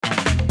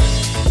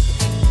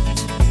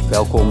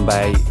Welkom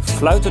bij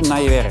Fluiten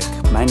naar je werk.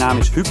 Mijn naam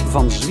is Huub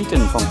van Zwieten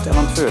van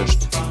Talent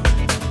First.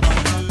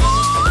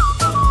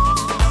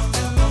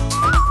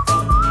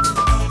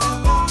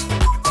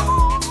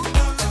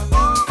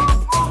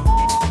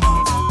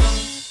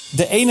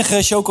 De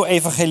enige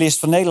choco-evangelist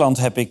van Nederland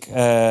heb ik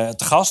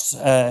te gast.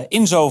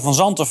 Inzo van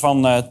Zanten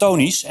van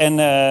Tonies. En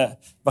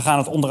we gaan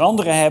het onder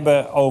andere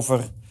hebben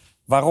over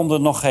waarom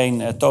er nog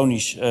geen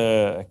Tonies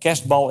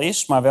kerstbal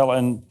is, maar wel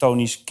een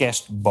Tonies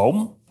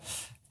kerstboom.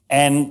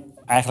 En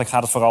eigenlijk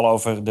gaat het vooral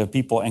over de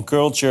people and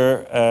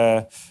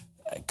culture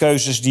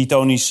keuzes die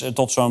Tonies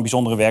tot zo'n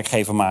bijzondere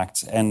werkgever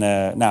maakt. En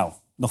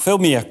nog veel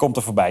meer komt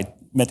er voorbij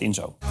met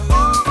Inzo.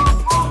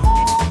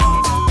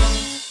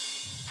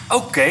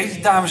 Oké,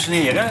 dames en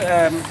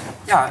heren.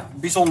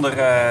 Bijzonder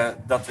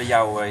dat we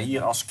jou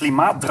hier als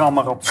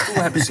klimaatdrammer op de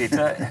stoel hebben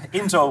zitten.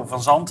 Inzo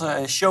van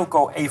Zanten,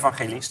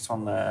 choco-evangelist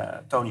van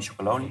Tony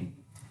Chocoloni.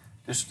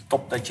 Dus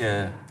top dat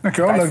je...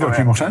 Dankjewel, leuk dat ik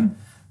hier mag zijn.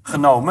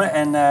 Genomen.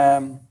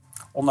 En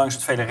ondanks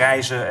het vele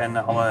reizen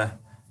en alle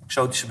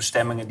exotische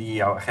bestemmingen die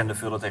jouw agenda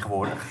vullen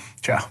tegenwoordig.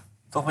 Tja.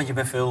 Toch, want je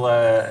bent veel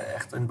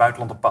echt in het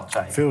buitenland op pad,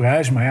 zei je. Veel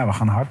reizen, maar ja, we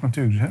gaan hard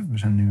natuurlijk. Dus, hè. We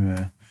zijn nu...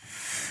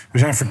 We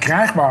zijn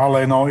verkrijgbaar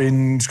alleen al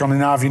in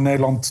Scandinavië,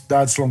 Nederland,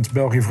 Duitsland,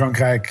 België,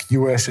 Frankrijk,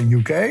 US en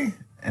UK.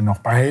 En nog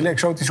een paar hele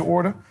exotische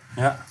oorden.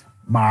 Ja.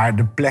 Maar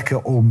de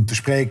plekken om te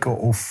spreken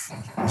of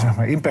zeg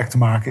maar impact te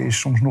maken is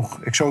soms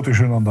nog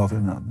exotischer dan dat.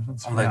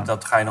 Dus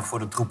dat ga je nog voor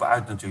de troepen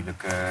uit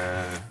natuurlijk.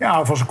 Ja,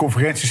 of als er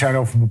conferenties zijn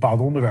over een bepaald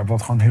onderwerp,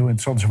 wat gewoon heel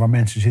interessant is, waar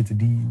mensen zitten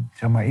die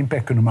zeg maar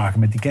impact kunnen maken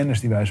met die kennis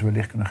die wij ze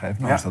wellicht kunnen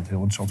geven. Nou, is dat heel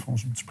interessant voor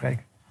ons om te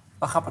spreken.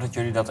 Wel grappig dat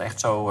jullie dat echt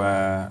zo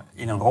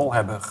in een rol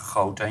hebben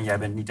gegoten. En jij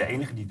bent niet de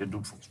enige die dat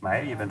doet, volgens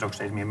mij. Je bent ook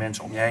steeds meer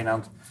mensen om je heen aan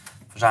het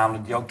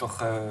verzamelen die ook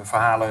toch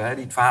verhalen,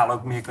 die het verhaal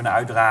ook meer kunnen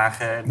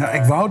uitdragen. En,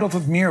 ik wou dat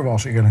het meer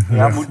was, eerlijk gezegd.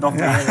 Ja, het moet nog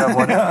meer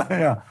worden.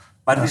 Ja.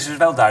 Maar het is dus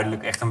wel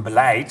duidelijk echt een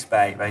beleid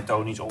bij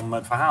Tonies om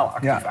het verhaal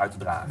actief uit te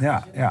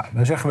dragen. Ja.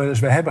 We zeggen wel eens,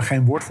 we hebben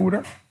geen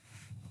woordvoerder.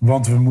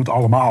 Want we moeten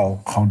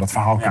allemaal gewoon dat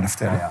verhaal kunnen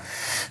vertellen.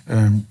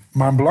 Ja.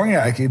 Maar een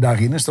belangrijke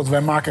daarin is dat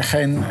wij maken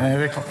geen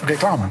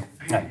reclame.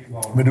 Nee.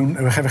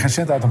 We geven geen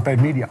cent uit aan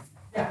paid media.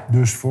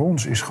 Dus voor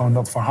ons is gewoon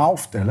dat verhaal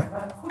vertellen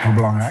heel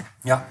belangrijk.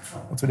 Ja.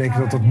 Dat we denken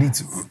dat dat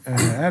niet,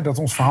 dat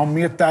ons verhaal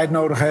meer tijd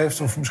nodig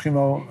heeft, of misschien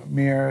wel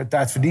meer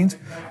tijd verdient,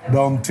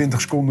 dan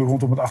 20 seconden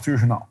rondom het 8 uur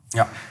journaal.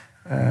 Ja.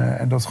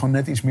 En dat het gewoon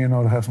net iets meer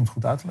nodig heeft om het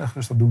goed uit te leggen.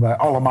 Dus dat doen wij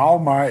allemaal,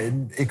 maar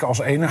ik als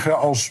enige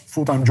als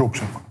fulltime job,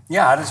 zeg maar.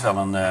 Ja, dat is wel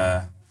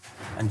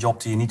een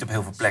job die je niet op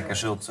heel veel plekken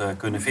zult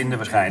kunnen vinden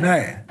waarschijnlijk.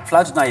 Nee.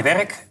 Fluitend naar je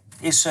werk.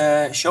 Is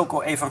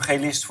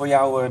choco-evangelist voor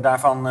jou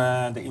daarvan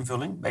de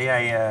invulling? Ben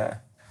jij...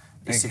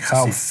 Ik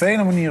ga op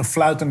vele manieren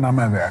fluiten naar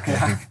mijn werk,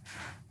 denk ik.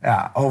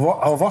 Ja,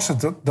 al was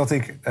het dat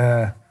ik...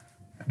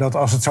 dat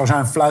als het zou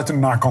zijn fluiten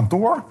naar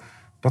kantoor,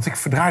 dat ik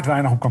verdraaid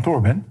weinig op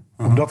kantoor ben.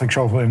 Omdat ik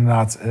zoveel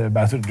inderdaad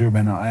buiten de deur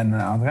ben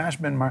en aan het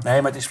reizen ben. Maar...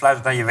 Nee, maar het is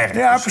fluitend naar je werk.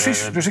 Ja, dus,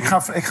 precies. Dus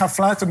ik ga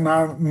fluiten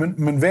naar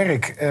mijn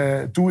werk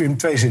toe in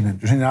 2 zinnen.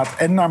 Dus inderdaad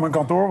en naar mijn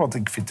kantoor, want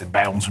ik vind het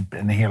bij ons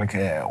een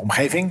heerlijke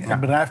omgeving, het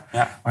bedrijf. Ja.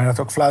 Maar inderdaad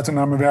ook fluiten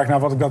naar mijn werk, naar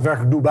wat ik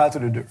daadwerkelijk doe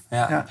buiten de deur.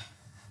 Ja.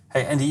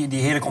 Hey, en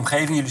die heerlijke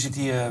omgeving, jullie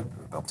zitten hier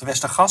op de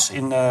Westergas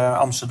in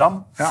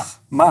Amsterdam. Ja.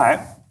 Maar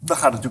er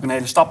gaat natuurlijk een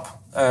hele stap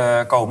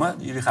komen.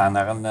 Jullie gaan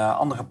naar een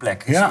andere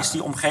plek. Is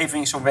die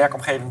omgeving, zo'n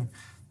werkomgeving...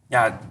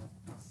 Ja, een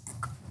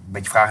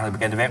beetje vragen naar de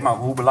bekende weg, maar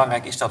hoe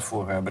belangrijk is dat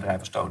voor bedrijven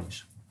als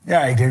Tonies?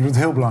 Ja, ik denk dat het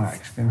heel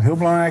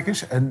belangrijk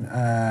is. En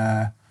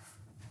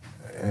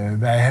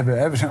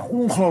we zijn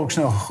ongelooflijk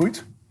snel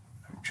gegroeid.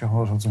 Ik zeg wel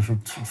eens dat we een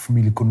soort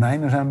familie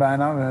konijnen zijn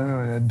bijna.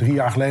 3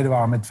 jaar geleden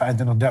waren we met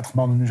 25, 30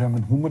 man en nu zijn we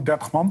met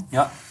 130 man.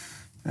 Ja.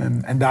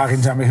 En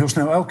daarin zijn we heel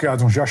snel elke keer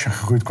uit ons jasje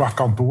gegroeid qua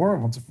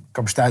kantoor. Want de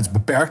capaciteit is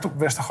beperkt op het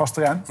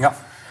Westergasterrein. Ja.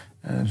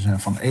 We zijn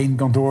van 1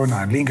 kantoor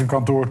naar een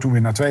linkerkantoor, toen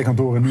weer naar 2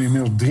 kantoren... en nu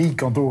inmiddels 3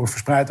 kantoren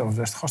verspreid over het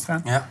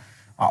Westergasterrein. Ja.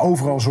 Maar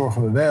overal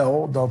zorgen we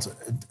wel dat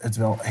het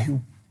wel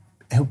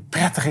heel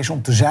prettig is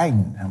om te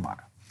zijn. Zeg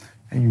maar.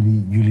 En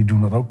jullie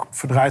doen dat ook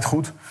verdraaid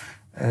goed.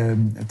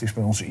 Het is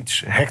bij ons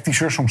iets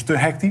hectischer, soms te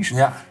hectisch.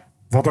 Ja.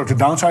 Wat ook de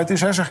downside is,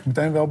 zeg ik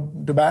meteen wel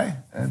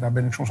erbij. Daar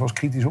ben ik soms wel eens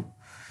kritisch op.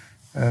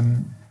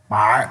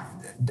 Maar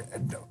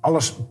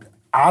alles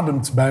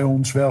ademt bij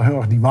ons wel heel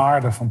erg die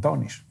waarde van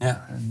Tonies.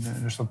 Ja.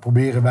 Dus dat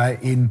proberen wij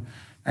in...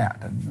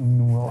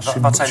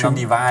 Wat zijn dan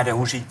die waarden?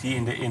 Hoe zie ik die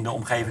in de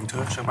omgeving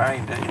terug, zeg maar,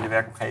 in de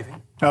werkomgeving?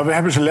 Nou, we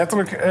hebben ze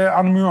letterlijk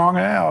aan de muur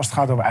hangen. Hè, als het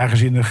gaat over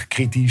eigenzinnig,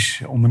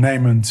 kritisch,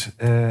 ondernemend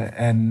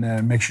en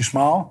makes you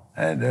smile.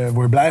 Daar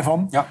word je blij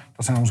van. Ja.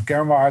 Dat zijn onze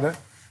kernwaarden.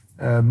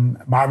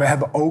 Maar we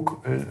hebben ook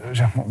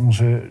zeg maar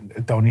onze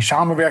Tonies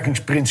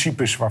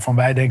samenwerkingsprincipes... waarvan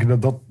wij denken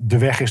dat dat de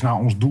weg is naar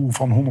ons doel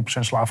van 100%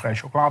 slaafvrije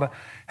chocolade...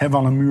 hebben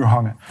we aan een muur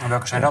hangen. En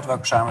welke zijn dat?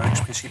 Welke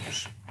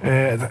samenwerkingsprincipes?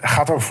 Het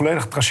gaat over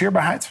volledige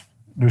traceerbaarheid.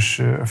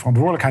 Dus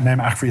verantwoordelijkheid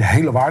nemen eigenlijk voor je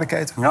hele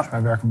waardeketen. Ja. Dus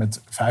wij werken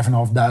met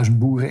 5.500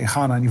 boeren in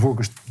Ghana en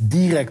Ivoorkust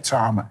direct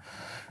samen.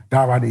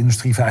 Daar waar de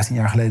industrie 15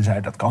 jaar geleden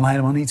zei... dat kan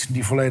helemaal niet,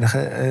 die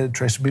volledige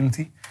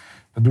traceability.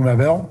 Dat doen wij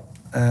wel.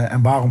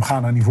 En waarom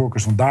Ghana en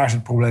Ivoorkust? Want daar is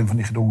het probleem van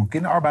die gedwongen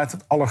kinderarbeid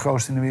het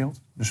allergrootste in de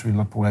wereld. Dus we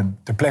willen het probleem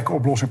ter plekke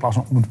oplossen in plaats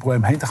van om het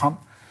probleem heen te gaan.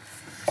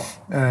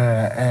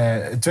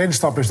 De tweede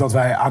stap is dat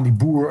wij aan die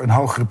boer een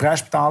hogere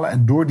prijs betalen.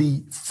 En door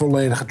die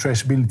volledige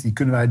traceability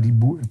kunnen wij die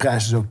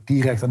prijs dus ook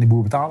direct aan die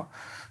boer betalen.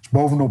 Dus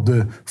bovenop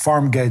de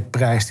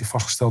Farmgate-prijs die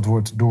vastgesteld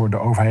wordt door de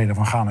overheden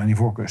van Ghana en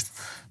Ivoorkust,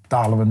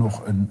 betalen we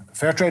nog een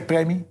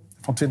Fairtrade-premie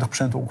van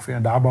 20% ongeveer.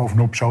 En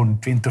daarbovenop zo'n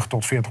 20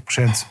 tot 40%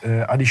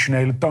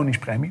 additionele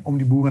Tony's-premie om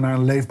die boeren naar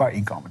een leefbaar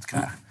inkomen te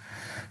krijgen.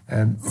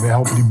 We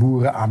helpen die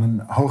boeren aan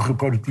een hogere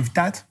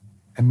productiviteit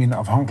en minder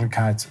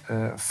afhankelijkheid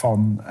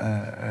van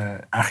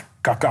eigenlijk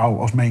cacao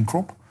als main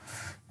crop.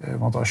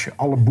 Want als je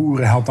alle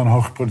boeren helpt aan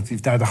hogere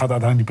productiviteit, dan gaat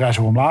uiteindelijk die prijs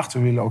weer omlaag. We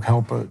willen ook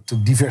helpen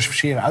te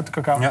diversificeren uit de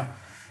cacao. Ja.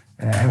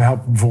 En we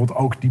helpen bijvoorbeeld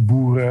ook die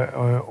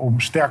boeren om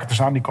sterker te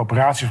staan, die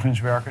coöperaties waarin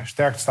ze werken,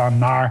 sterker te staan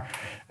naar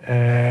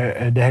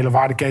de hele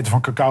waardeketen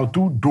van cacao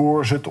toe,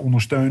 door ze te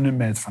ondersteunen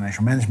met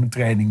financial management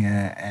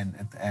trainingen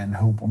en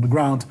hulp on the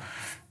ground.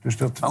 Dus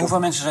maar hoeveel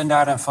mensen zijn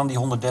daar dan van die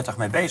 130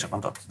 mee bezig?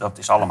 Want dat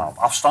is allemaal op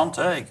afstand.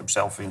 Hè? Ik heb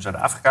zelf in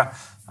Zuid-Afrika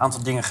een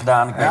aantal dingen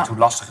gedaan. Ik weet hoe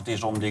lastig het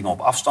is om dingen op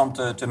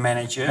afstand te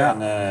managen. Ja. En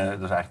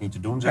dat is eigenlijk niet te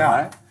doen, zeg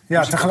maar.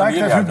 Ja,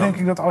 tegelijkertijd denk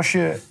ik dat als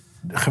je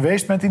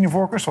geweest bent in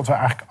Ivoorkust, wat we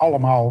eigenlijk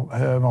allemaal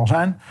wel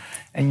zijn,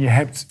 en je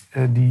hebt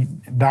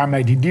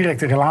daarmee die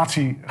directe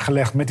relatie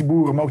gelegd met die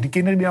boeren, maar ook die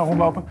kinderen die daar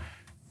rondlopen,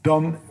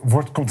 dan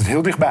komt het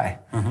heel dichtbij.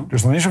 Uh-huh.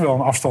 Dus dan is er wel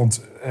een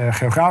afstand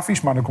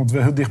geografisch, maar dan komt het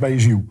wel heel dicht bij je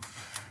ziel.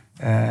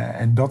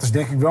 En dat is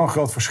denk ik wel een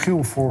groot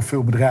verschil voor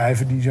veel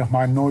bedrijven die zeg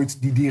maar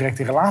nooit die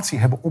directe relatie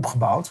hebben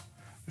opgebouwd.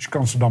 Dus je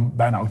kan ze dan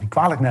bijna ook niet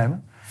kwalijk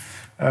nemen.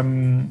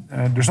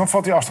 Dus dan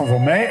valt die afstand wel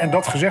mee. En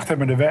dat gezegd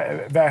hebben,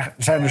 wij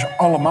zijn dus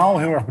allemaal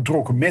heel erg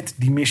betrokken met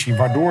die missie,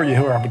 waardoor je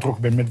heel erg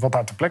betrokken bent met wat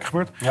daar ter plekke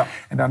gebeurt. Ja.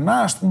 En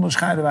daarnaast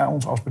onderscheiden wij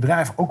ons als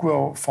bedrijf ook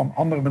wel van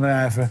andere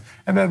bedrijven.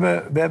 En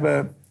we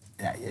hebben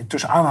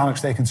tussen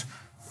aanhalingstekens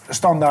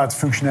standaard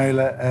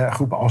functionele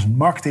groepen als een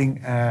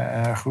marketing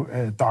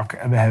tak.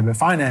 En we hebben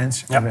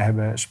finance. En we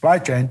hebben supply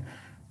chain.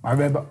 Maar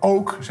we hebben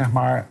ook, zeg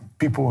maar,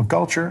 people and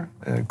culture.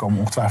 Daar komen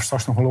we ongetwijfeld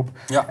straks nog wel op.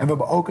 Ja. En we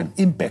hebben ook een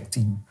impact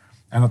team.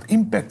 En dat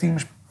impact team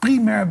is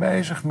primair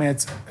bezig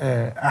met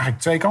eigenlijk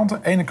twee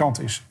kanten. De ene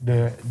kant is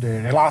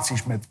de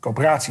relaties met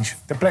coöperaties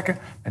ter plekke.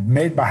 Met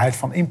meetbaarheid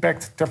van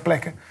impact ter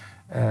plekke.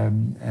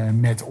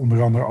 Met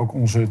onder andere ook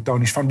onze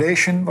Tony's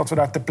Foundation, wat we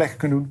daar ter plekke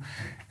kunnen doen.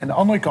 En de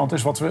andere kant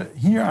is wat we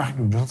hier eigenlijk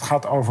doen. Dus het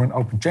gaat over een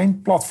open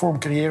chain platform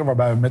creëren,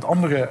 waarbij we met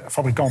andere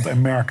fabrikanten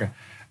en merken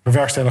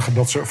bewerkstelligen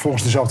dat ze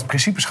volgens dezelfde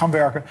principes gaan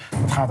werken.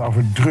 Het gaat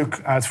over druk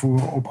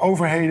uitvoeren op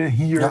overheden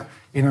hier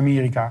in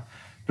Amerika.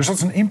 Dus dat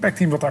is een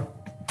impactteam wat daar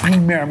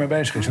primair mee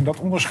bezig is. En dat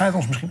onderscheidt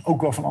ons misschien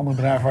ook wel van andere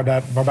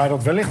bedrijven waarbij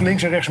dat wellicht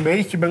links en rechts een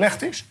beetje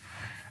belegd is.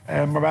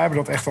 Maar wij hebben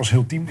dat echt als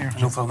heel team neergezet.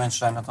 En hoeveel mensen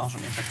zijn dat dan,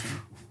 zo'n impactteam?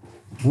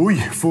 Oei,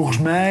 volgens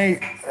mij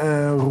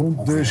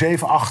rond de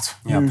 7, 8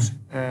 nu.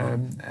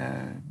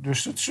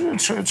 Dus het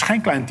is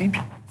geen klein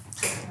teampje.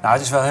 Nou,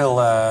 het is wel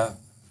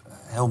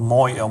heel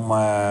mooi om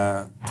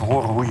te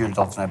horen hoe jullie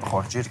dat hebben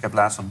georganiseerd. Ik heb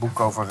laatst een boek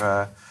over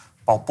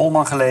Paul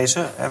Polman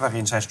gelezen,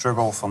 waarin zijn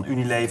struggle van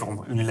Unilever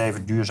om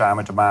Unilever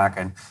duurzamer te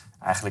maken. En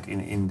eigenlijk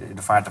in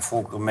de vaart der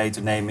volkeren mee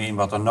te nemen in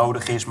wat er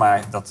nodig is.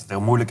 Maar dat het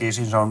heel moeilijk is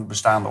in zo'n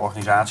bestaande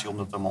organisatie om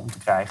dat allemaal om te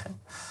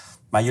krijgen.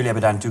 Maar jullie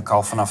hebben daar natuurlijk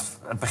al vanaf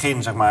het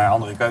begin, zeg maar,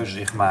 andere keuzes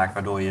in gemaakt,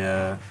 waardoor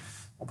je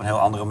op een heel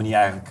andere manier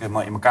eigenlijk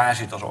in elkaar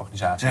zit als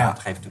organisatie. Ja. Dat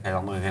geeft natuurlijk heel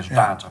andere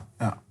resultaten.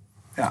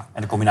 Ja.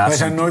 En de combinatie.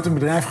 Wij zijn nooit een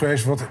bedrijf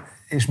geweest wat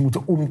is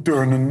moeten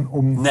omturnen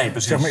om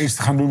zeg maar, iets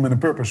te gaan doen met een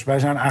purpose. Wij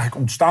zijn eigenlijk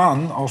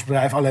ontstaan als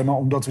bedrijf alleen maar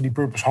omdat we die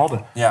purpose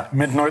hadden. Ja.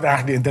 Met nooit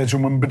eigenlijk de intentie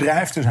om een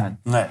bedrijf te zijn.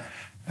 Nee.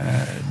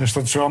 Dus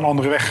dat is wel een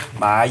andere weg.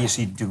 Maar je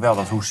ziet natuurlijk wel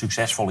dat hoe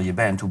succesvoller je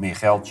bent, hoe meer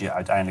geld je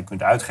uiteindelijk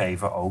kunt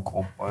uitgeven, ook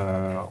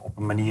op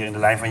een manier in de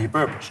lijn van je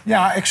purpose.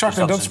 Ja, exact.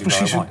 Dus dat is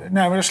precies.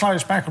 Maar dan sla je de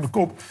spijker op de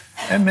kop.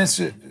 En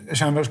mensen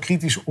zijn wel eens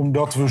kritisch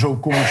omdat we zo'n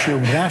commercieel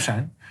bedrijf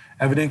zijn.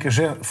 En we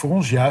denken voor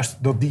ons juist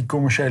dat die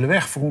commerciële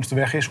weg voor ons de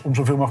weg is om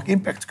zoveel mogelijk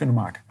impact te kunnen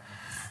maken.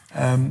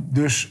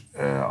 Dus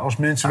als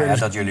mensen...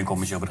 dat jullie een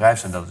commercieel bedrijf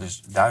zijn, dat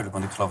is duidelijk.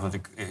 Want ik geloof dat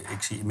ik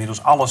zie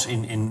inmiddels alles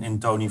in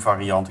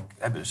Tony-variant.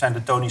 Zijn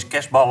de Tony's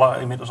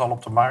kerstballen inmiddels al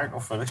op de markt?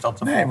 Of is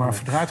dat nee, maar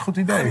verdraaid goed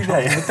idee. Ik zal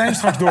het meteen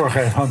straks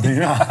doorgeven.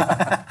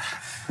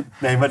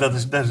 Nee, maar dat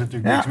is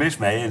natuurlijk niks mis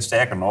mee. En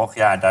sterker nog,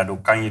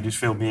 daardoor kan je dus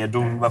veel meer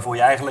doen waarvoor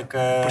je eigenlijk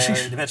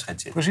in de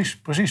wedstrijd zit.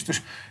 Precies.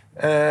 Dus,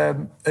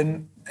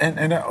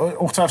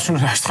 ongetwijfeld zullen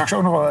we daar straks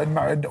ook nog wel...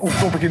 Maar de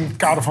topic in het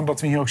kader van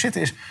dat we hier ook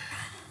zitten is...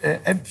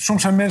 En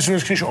soms zijn mensen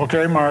dus kritisch,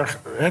 oké, maar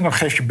dan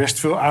geef je best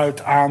veel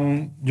uit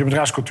aan je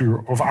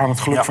bedrijfscultuur of aan het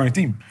geluk van je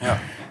team. Ja.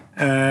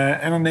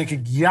 En dan denk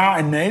ik ja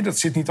en nee, dat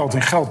zit niet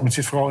altijd in geld, maar het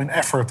zit vooral in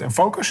effort en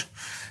focus.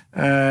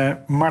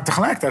 Maar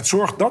tegelijkertijd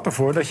zorgt dat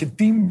ervoor dat je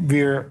team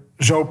weer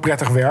zo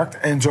prettig werkt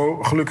en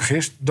zo gelukkig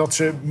is dat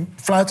ze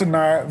fluitend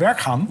naar werk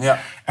gaan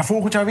en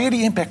volgend jaar weer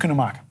die impact kunnen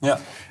maken.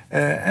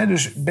 Ja.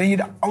 Dus ben je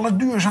de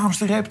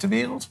allerduurzaamste reep ter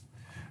wereld?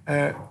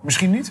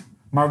 Misschien niet.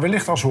 Maar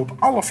wellicht als we op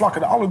alle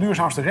vlakken de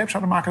allerduurzaamste reep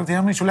zouden maken, dat het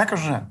helemaal niet zo lekker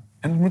zou zijn.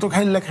 En het moet ook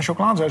hele lekkere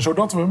chocolade zijn,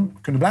 zodat we hem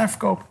kunnen blijven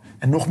verkopen.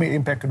 En nog meer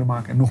impact kunnen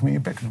maken en nog meer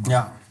impact kunnen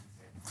maken.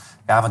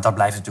 Ja, want dat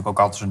blijft natuurlijk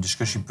ook altijd zo'n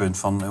discussiepunt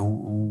van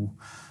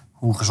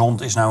hoe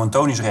gezond is nou een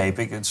Tony's-reep.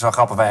 Het is wel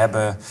grappig, wij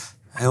hebben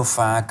heel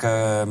vaak...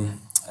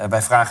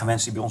 wij vragen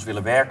mensen die bij ons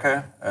willen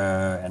werken...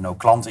 en ook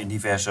klanten in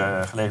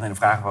diverse gelegenheden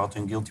vragen wat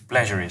hun guilty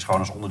pleasure is. Gewoon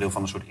als onderdeel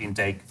van een soort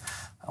intake.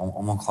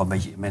 Om ook gewoon een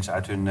beetje mensen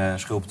uit hun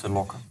schulp te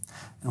lokken.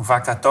 En hoe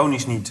vaak daar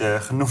Tony's niet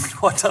genoemd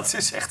wordt, dat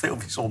is echt heel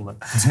bijzonder.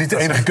 Het is niet de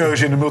enige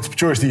keuze in de multiple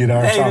choice die je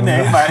daar hebt.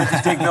 Nee, maar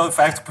ik denk wel 50%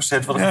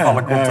 van de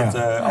gevallen komt het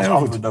als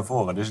antwoord naar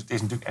voren. Dus het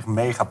is natuurlijk echt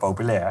mega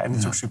populair. En het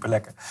is ook super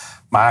lekker.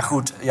 Maar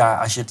goed,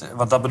 als je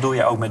want dat bedoel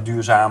je ook met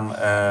duurzaam...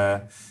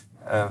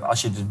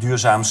 als je de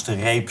duurzaamste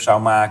reep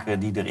zou maken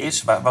die er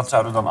is... wat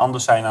zou er dan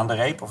anders zijn aan de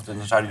reep? Of dan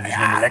zou die dus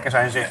minder lekker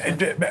zijn, zeg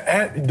je?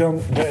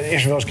 Dan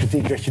is er wel eens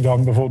kritiek dat je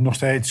dan bijvoorbeeld nog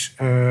steeds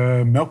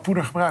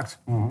melkpoeder gebruikt.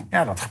 Mm-hmm.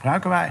 Ja, dat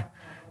gebruiken wij.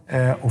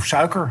 Of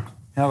suiker,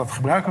 ja, dat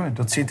gebruiken we.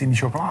 Dat zit in die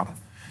chocolade.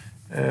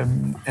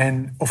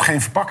 Of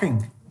geen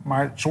verpakking.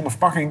 Maar zonder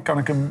verpakking kan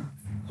ik hem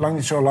lang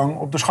niet zo lang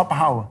op de schappen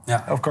houden.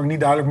 Ja. Of kan ik niet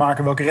duidelijk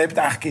maken welke reep het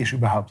eigenlijk is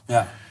überhaupt.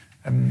 Ja.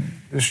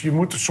 Dus je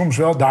moet soms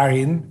wel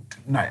daarin...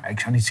 Nou ja, ik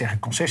zou niet zeggen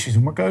concessies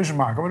doen, maar keuzes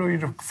maken... waardoor je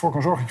ervoor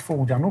kan zorgen dat je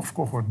volgend jaar nog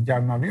verkocht wordt... en het jaar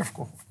daarna weer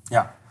verkocht wordt.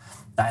 Ja.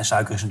 Nou, en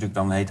suiker is natuurlijk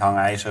dan een heet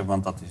hangijzer...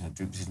 want er zit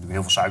natuurlijk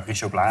heel veel suiker in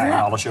chocola, in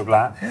alle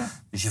chocola. Ja.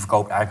 Dus je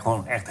verkoopt eigenlijk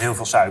gewoon echt heel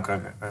veel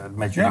suiker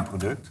met jullie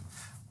product.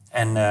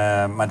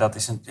 Maar dat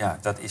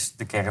is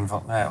de kern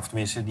van... of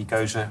tenminste, die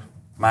keuze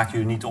maken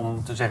jullie niet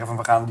om te zeggen... van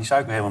we gaan die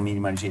suiker helemaal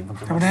minimaliseren. Want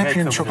maar dan heb je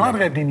een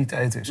chocoladereep die niet te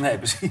eten is. Nee,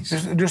 precies.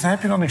 Dus daar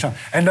heb je dan niks aan.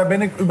 En daar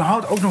ben ik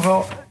überhaupt ook nog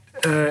wel...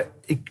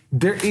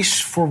 er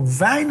is voor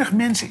weinig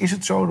mensen is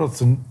het zo dat het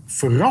een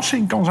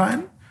verrassing kan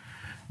zijn...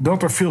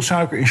 dat er veel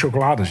suiker in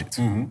chocolade zit.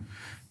 Mm-hmm.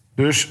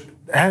 Dus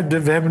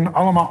we hebben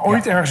allemaal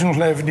ooit ergens in ons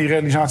leven die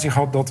realisatie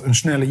gehad... dat een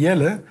snelle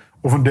jelle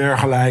of een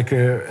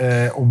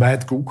dergelijke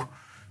ontbijtkoek...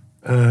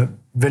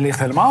 wellicht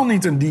helemaal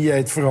niet een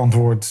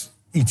dieetverantwoord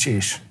iets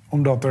is.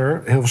 Omdat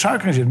er heel veel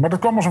suiker in zit. Maar dat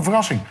kwam als een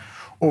verrassing.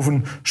 Of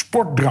een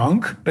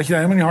sportdrank, dat je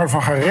daar helemaal niet hard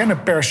van gaat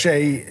rennen per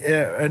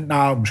se.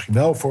 Nou, misschien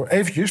wel voor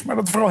eventjes, maar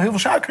dat er vooral heel veel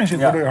suiker in zit...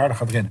 waardoor je harder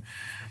gaat rennen.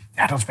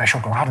 Ja, dat is bij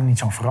chocolade niet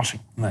zo'n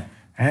verrassing. Nee.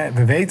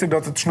 We weten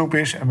dat het snoep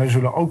is en we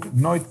zullen ook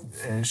nooit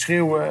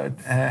schreeuwen...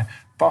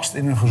 past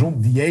in een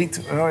gezond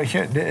dieet. Weet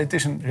je. Het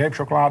is een reep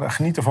chocolade,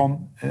 geniet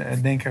ervan,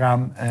 denk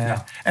eraan.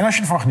 En als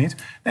je ervan geniet,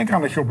 denk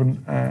eraan dat je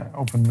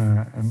op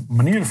een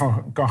manier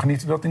ervan kan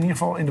genieten... dat in ieder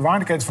geval in de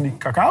waardeketen van die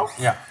cacao...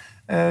 Ja.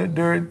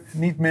 Er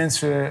niet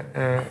mensen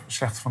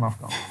slecht vanaf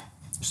komen.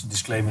 Dus de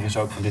disclaimer is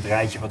ook van dit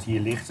rijtje wat hier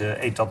ligt...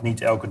 eet dat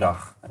niet elke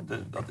dag.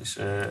 Dat is,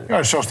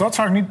 Ja, zoals dat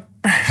zou ik niet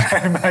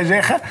bij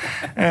zeggen.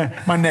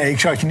 Maar nee, ik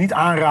zou het je niet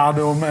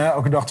aanraden om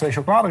elke dag 2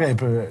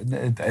 chocoladerepen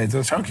te eten.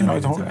 Dat zou ik je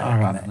nooit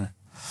aanraden. Nee.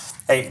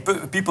 Hey,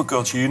 people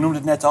culture, je noemde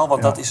het net al,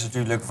 want dat is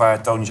natuurlijk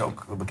waar Tony's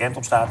ook bekend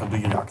om staat. Daar doe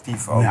je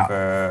actief ook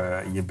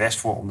je best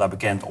voor om daar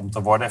bekend om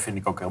te worden. Vind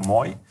ik ook heel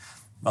mooi.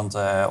 Want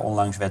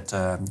onlangs werd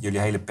jullie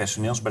hele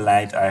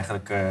personeelsbeleid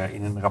eigenlijk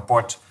in een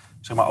rapport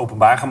zeg maar,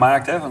 openbaar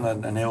gemaakt. Hè? Van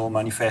een heel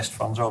manifest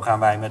van zo gaan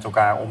wij met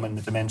elkaar om en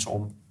met de mensen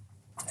om.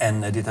 En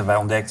dit hebben wij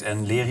ontdekt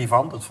en leer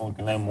hiervan. Dat vond ik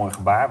een heel mooi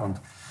gebaar. Want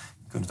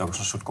je kunt het ook als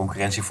een soort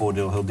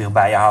concurrentievoordeel heel dicht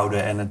bij je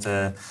houden en het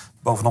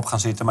bovenop gaan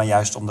zitten. Maar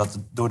juist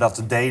door dat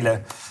te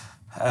delen,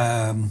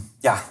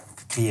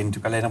 creëer je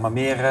natuurlijk alleen nog maar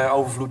meer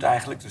overvloed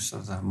eigenlijk. Dus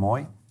dat is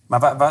mooi.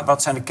 Maar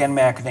wat zijn de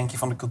kenmerken, denk je,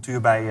 van de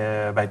cultuur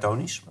bij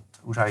Tony's?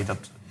 Hoe zou je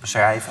dat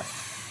beschrijven?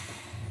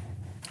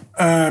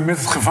 Met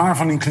het gevaar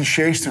van in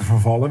clichés te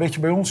vervallen. Weet je,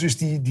 bij ons is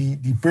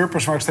die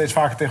purpose waar het steeds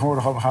vaker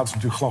tegenwoordig over gaat... is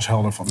natuurlijk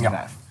glashelder van het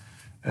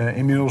bedrijf.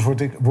 Inmiddels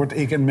word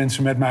ik en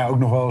mensen met mij ook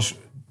nog wel eens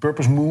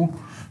purpose moe.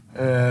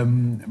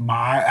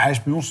 Maar hij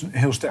is bij ons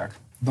heel sterk.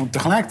 Dan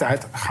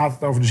tegelijkertijd gaat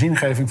het over de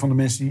zingeving van de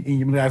mensen die in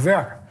je bedrijf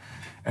werken.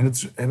 En het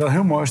is wel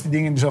heel mooi als die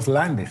dingen in dezelfde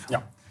lijn liggen.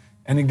 Ja.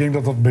 En ik denk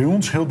dat dat bij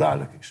ons heel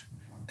duidelijk is.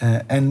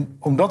 En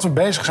omdat we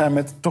bezig zijn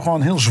met toch wel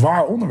een heel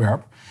zwaar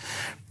onderwerp...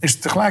 is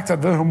het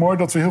tegelijkertijd wel heel mooi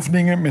dat we heel veel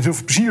dingen met heel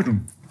veel plezier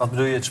doen. Wat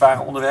bedoel je, het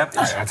zware onderwerp?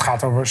 Nou ja, het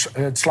gaat over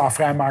het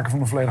slaafvrij maken van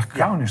de volledige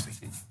cacao-industrie.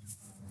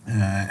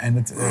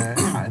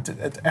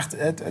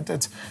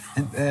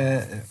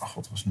 God,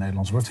 wat is het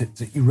Nederlands woord?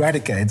 Het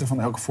eradicaten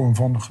van elke vorm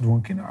van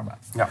gedwongen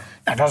kinderarbeid. Ja.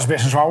 Nou, dat is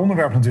best een zwaar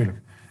onderwerp natuurlijk.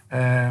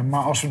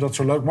 Maar als we dat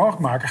zo leuk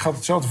mogelijk maken, geldt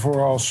hetzelfde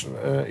voor als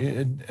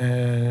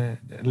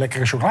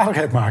lekkere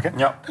chocoladereep maken.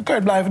 Ja. Dan kun je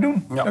het blijven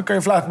doen. Ja. Dan kun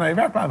je fluitend naar je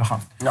werk blijven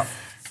gaan. Ja.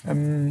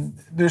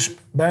 Dus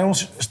bij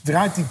ons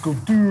draait die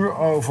cultuur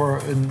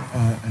over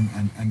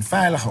een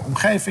veilige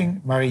omgeving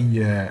waarin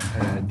je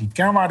die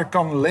kernwaarden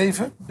kan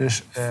leven.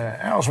 Dus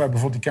als wij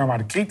bijvoorbeeld die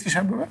kernwaarden kritisch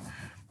hebben,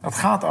 dat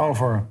gaat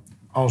over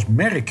als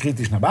merk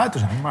kritisch naar buiten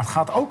zijn, maar het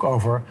gaat ook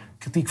over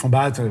kritiek van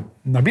buiten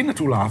naar binnen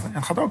toe laten. En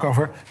het gaat ook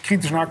over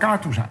kritisch naar elkaar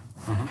toe zijn.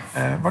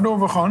 Waardoor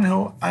we gewoon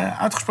heel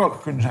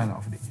uitgesproken kunnen zijn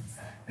over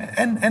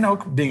dingen. En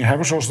ook dingen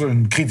hebben zoals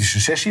een kritische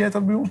sessie heet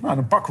dat bij ons. Nou,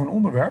 dan pakken we een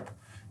onderwerp.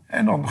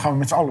 En dan gaan we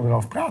met z'n allen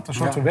erover praten.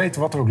 Zodat we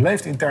weten wat er ook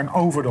leeft intern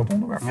over dat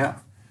onderwerp. Ja.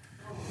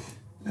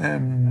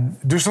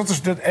 Dus dat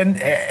is dat.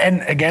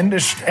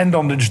 En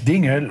dan dus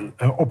dingen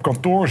op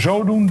kantoor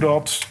zo doen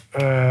dat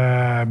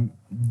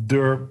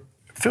er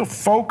veel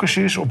focus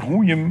is op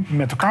hoe je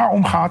met elkaar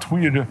omgaat, hoe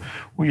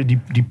je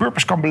die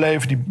purpose kan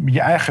beleven,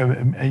 je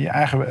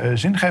eigen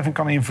zingeving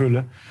kan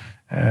invullen.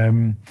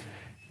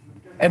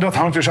 En dat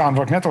hangt dus aan,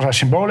 wat ik net al zei,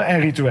 symbolen en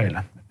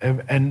rituelen.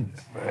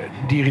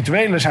 Die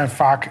rituelen zijn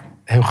vaak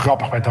heel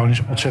grappig bij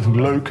Tony's, ontzettend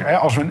leuk. Hè?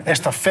 Als we een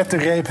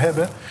estafette-reep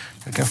hebben.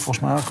 Ik heb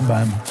volgens mij ook een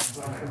bij me.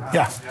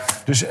 Ja,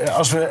 dus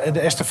als we de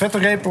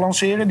estafette-reep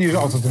lanceren, die is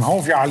altijd een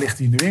half jaar ligt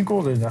die in de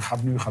winkel. Dat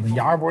gaat nu een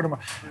jaar worden, maar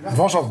het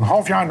was altijd een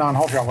half jaar. Na een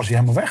half jaar was hij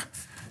helemaal weg.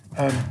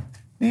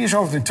 Die is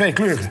altijd in 2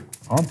 kleuren.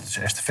 Want het is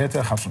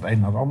estafette, gaat van het een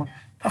naar het ander.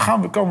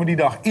 Dan komen we die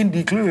dag in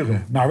die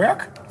kleuren naar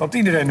werk. Dat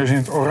iedereen dus in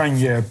het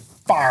oranje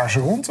paars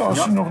rond,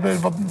 als ze nog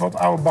wat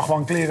oude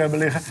bagwan kleren hebben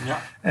liggen. Ja.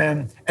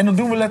 En dan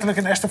doen we letterlijk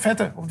een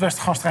estafette op het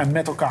Westergasterrein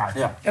met elkaar.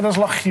 Ja. En dat is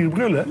lachen, gieren,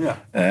 brullen.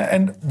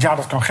 Ja.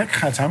 Dat kan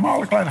gekkigheid zijn, maar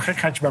alle kleine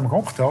gekkigheidjes bij elkaar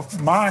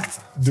opgeteld maakt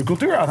de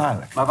cultuur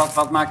uiteindelijk. Maar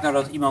wat maakt nou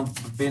dat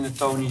iemand binnen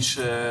Tony's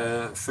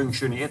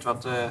functioneert?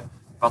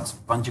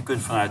 Want je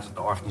kunt vanuit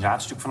de organisatie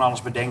natuurlijk van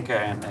alles bedenken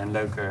en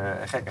leuke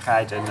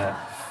gekkigheid. En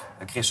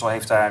Christel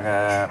heeft daar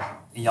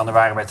in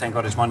januari bij Thank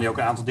God It's Monday ook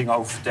een aantal dingen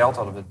over verteld.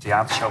 Hadden we een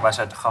theatershow waar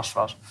zij te gast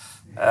was.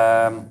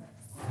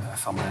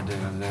 Van wat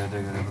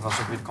was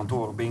ook weer de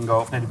kantoren bingo,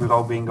 of nee, de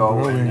bureau bingo.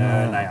 Nog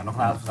een aantal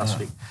van dat soort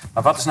dingen.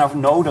 Maar wat is nou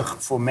nodig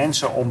voor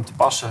mensen om te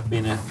passen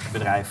binnen het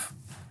bedrijf?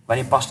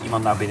 Wanneer past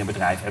iemand nou binnen het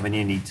bedrijf en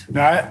wanneer niet?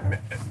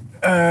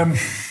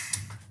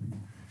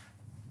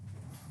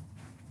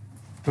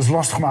 Dat is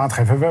lastig om aan te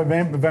geven.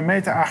 Wij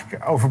meten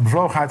eigenlijk over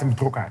bevlogenheid en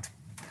betrokkenheid.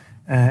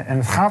 En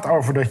het gaat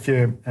over dat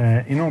je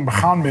enorm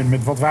begaan bent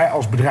met wat wij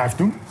als bedrijf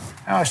doen.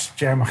 Ja, als het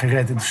je helemaal geen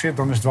reet interesseert,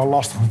 dan is het wel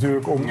lastig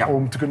natuurlijk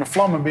om te kunnen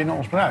vlammen binnen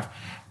ons bedrijf.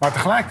 Maar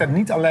tegelijkertijd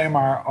niet alleen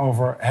maar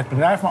over het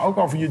bedrijf, maar ook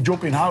over je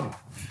job inhoudelijk.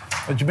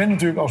 Want je bent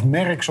natuurlijk als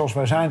merk zoals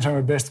wij zijn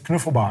we best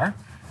knuffelbaar.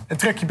 En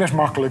trek je best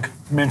makkelijk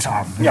mensen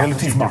aan.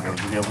 Relatief makkelijk.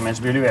 Heel veel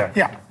mensen bij jullie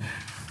werken. Ja.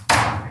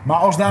 Maar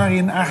als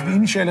daarin eigenlijk de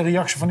initiële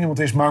reactie van iemand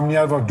is, maakt me niet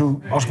uit wat ik doe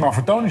als ik maar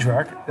voor Tony's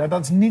werk,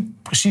 dat is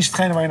niet precies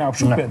hetgene waar je naar op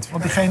zoek bent.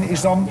 Want diegene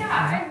is dan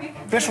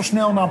best wel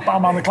snel na een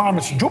paar maanden klaar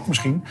met zijn job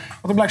misschien.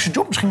 Want dan blijkt zijn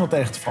job misschien wel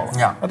tegen te vallen.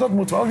 Ja. Maar dat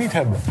moeten we ook niet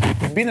hebben.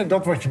 Dus binnen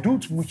dat wat je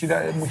doet, moet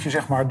je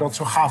zeg maar dat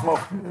zo gaaf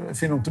mogelijk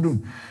vinden om te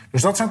doen.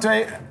 Dus dat zijn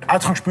 2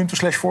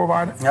 uitgangspunten /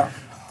 voorwaarden. Ja.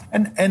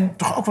 En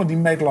toch ook wel die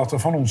meetlatten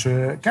van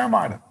onze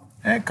kernwaarden.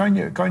 Ben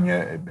je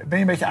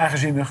een beetje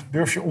eigenzinnig?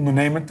 Durf je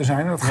ondernemend te zijn?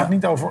 En dat gaat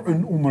niet over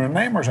een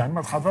ondernemer zijn,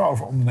 maar het gaat wel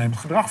over ondernemend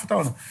gedrag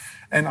vertonen.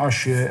 En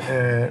als je...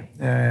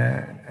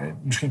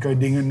 misschien kun je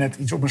dingen net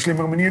iets op een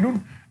slimmere manier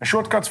doen. Een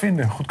shortcut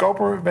vinden,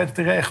 goedkoper weten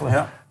te regelen.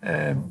 Ja.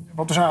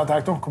 Want we zijn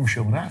uiteindelijk toch een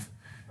commercieel bedrijf.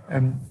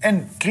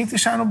 En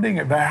kritisch zijn op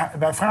dingen.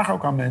 Wij vragen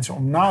ook aan mensen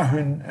om na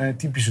hun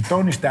typische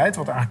Tony's tijd,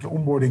 wat eigenlijk de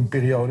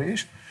onboardingperiode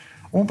is,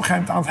 om op een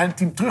gegeven moment aan het hele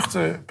team terug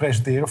te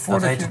presenteren.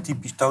 Dat heet de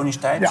typisch Tony's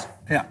tijd?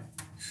 Ja.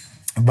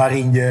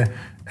 Waarin je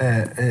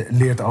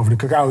leert over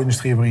de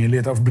cacao-industrie, waarin je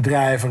leert over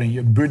bedrijven, waarin je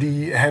een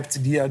buddy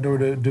hebt die je door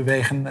de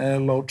wegen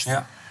loodst.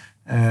 Ja.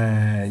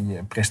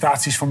 Je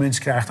prestaties van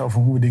mensen krijgt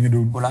over hoe we dingen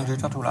doen. Hoe lang duurt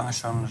dat? Hoe lang is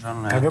zo'n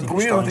we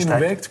proberen het in een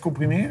week te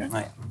comprimeren.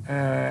 Nee.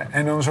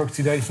 En dan is ook het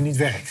idee dat je niet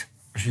werkt.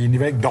 Als je in die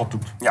week dat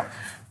doet. Ja.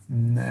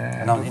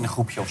 En dan in een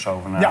groepje of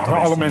zo? Waar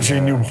alle mensen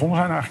die nieuw begonnen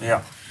zijn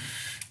eigenlijk.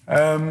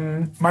 Ja.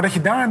 Maar dat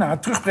je daarna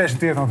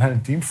terugpresenteert aan het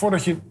hele team,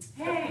 voordat je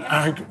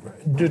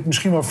eigenlijk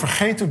misschien wel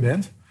vergeten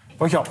bent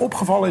wat jou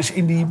opgevallen is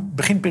in die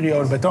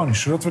beginperiode bij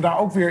Tony's. Zodat we daar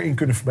ook weer in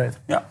kunnen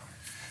verbeteren. Ja.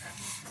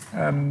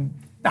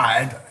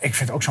 Ik vind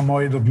het ook zo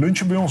mooi dat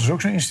lunchen bij ons is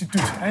ook zo'n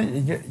instituut.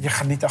 Je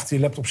gaat niet achter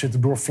je laptop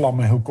zitten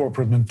doorvlammen, heel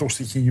corporate, met een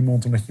tostietje in je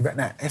mond. Omdat je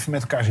even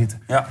met elkaar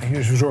zitten. Ja.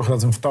 Dus we zorgen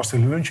dat we een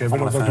fantastische lunch hebben.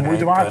 Dat dat de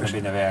moeite waard is.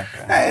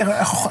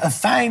 Een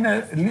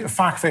fijne,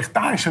 vaak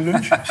vegetarische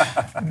lunch.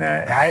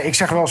 Ik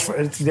zeg wel eens,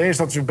 het idee is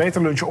dat we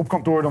beter lunchen op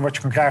kantoor dan wat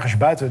je kan krijgen als je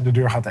buiten de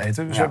deur gaat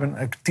eten. Dus we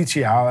hebben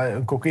Titia,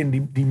 een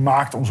kokin, die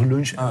maakt onze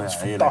lunch. En dat is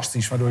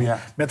fantastisch, waardoor je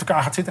met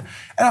elkaar gaat zitten.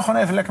 En dan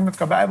gewoon even lekker met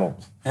elkaar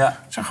bijbelt. Ja.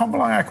 Het zijn gewoon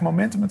belangrijke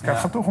momenten met elkaar.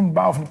 Het gaat toch om het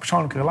bouwen van de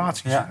persoonlijke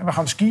relaties. Ja. En we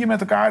gaan skiën met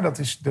elkaar.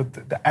 Dat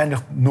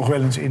eindigt nog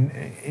wel eens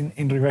in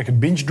indrukwekkend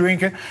binge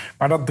drinken.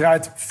 Maar dat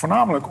draait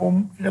voornamelijk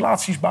om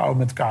relaties bouwen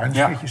met elkaar.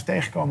 En dus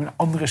tegenkomen in een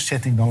andere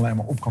setting dan alleen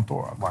maar op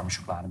kantoor. Warme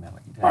chocolademelk.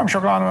 Warme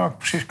chocolademelk,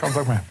 precies, kan het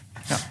ook mee.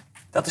 Ja.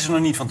 Dat is er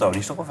nog niet van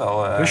Tony's, toch? Of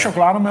wel? Er is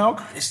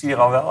chocolademelk. Is die er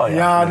al wel?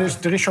 Ja, dus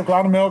er is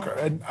chocolademelk.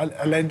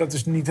 Alleen dat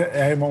is niet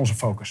helemaal onze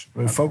focus.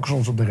 We focussen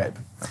ons op de reep.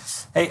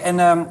 Hey, en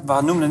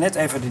we noemden net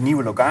even de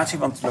nieuwe locatie.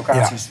 Want de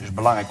locatie is dus een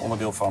belangrijk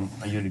onderdeel van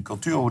jullie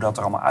cultuur. Hoe dat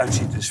er allemaal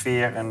uitziet, de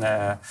sfeer.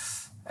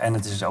 En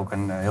het is ook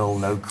een heel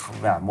leuk,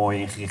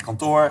 mooi ingericht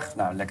kantoor.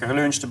 Nou, lekkere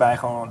lunch erbij,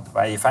 gewoon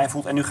waar je je fijn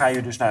voelt. En nu ga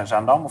je dus naar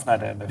Zaandam of naar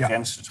de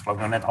grens. Dus geloof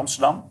ik nog net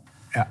Amsterdam.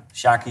 Ja.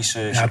 Sjaki's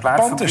chocoladefabriek.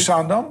 Het pand is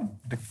Zaandam.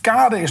 De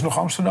kade is nog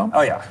Amsterdam.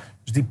 Oh ja.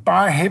 Dus die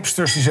paar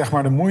hipsters die zeg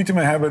maar de moeite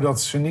mee hebben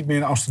dat ze niet meer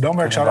in Amsterdam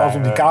werken, zouden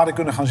altijd op die kade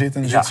kunnen gaan zitten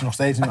en dan zitten ze nog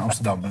steeds in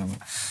Amsterdam.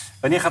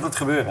 Wanneer gaat het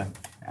gebeuren?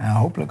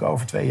 Hopelijk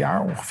over 2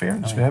 jaar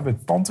ongeveer. Dus we hebben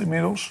het pand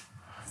inmiddels.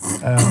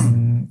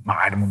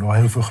 Maar er moet wel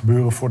heel veel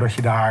gebeuren voordat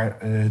je daar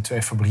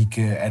 2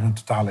 fabrieken en een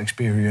totale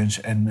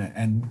experience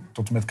en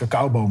tot en met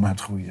cacaobomen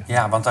hebt groeien.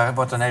 Ja, want daar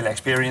wordt een hele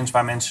experience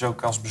waar mensen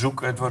ook als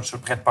bezoek... Het wordt een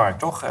soort pretpark,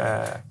 toch?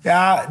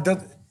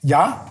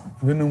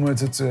 We noemen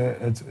het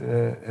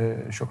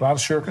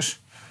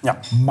chocoladecircus. Ja.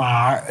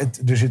 Maar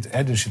er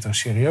zit een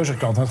serieuze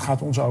kant. Het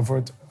gaat ons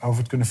over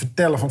het kunnen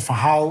vertellen van het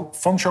verhaal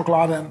van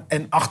chocolade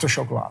en achter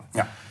chocolade.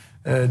 Ja.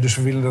 Dus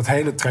we willen dat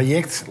hele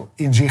traject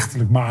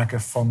inzichtelijk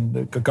maken van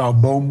de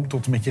cacaoboom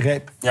tot en met je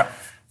reep. Ja.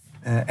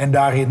 En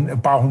daarin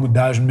een paar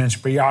 100.000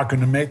 mensen per jaar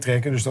kunnen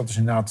meetrekken. Dus dat is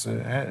inderdaad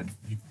het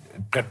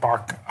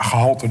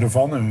pretparkgehalte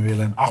ervan. En we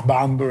willen een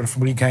 8-baan door de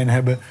fabriek heen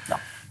hebben. Ja.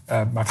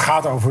 Maar het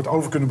gaat over het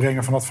over kunnen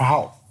brengen van dat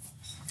verhaal.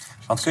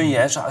 Want kun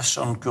je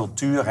zo'n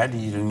cultuur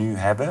die jullie nu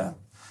hebben...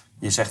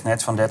 Je zegt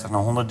net van 30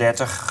 naar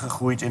 130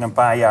 gegroeid in een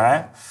paar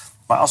jaar.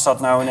 Maar als dat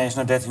nou ineens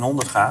naar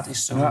 1300 gaat...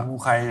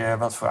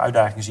 wat voor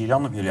uitdagingen zie je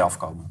dan op jullie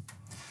afkomen?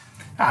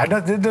 Ja,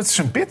 dat is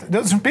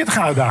een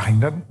pittige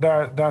uitdaging.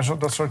 Dat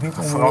zou ik niet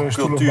onder vooral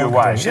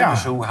cultuur-wise. Ja.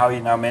 Dus hoe hou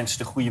je nou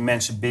de goede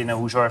mensen binnen?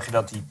 Hoe zorg je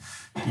dat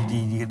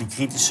die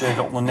kritische,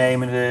 de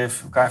ondernemende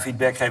elkaar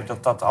feedback geven,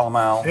 dat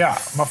allemaal... Ja,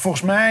 maar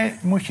volgens mij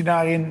moet je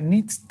daarin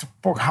niet te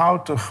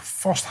pokhoutig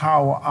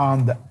vasthouden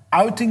aan de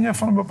uitingen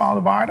van een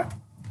bepaalde waarde.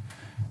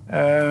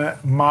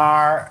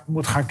 Maar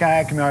moet gaan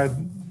kijken naar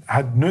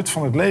het nut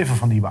van het leven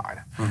van die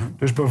waarde. Mm-hmm.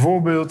 Dus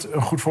bijvoorbeeld,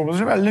 een goed voorbeeld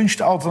is... wij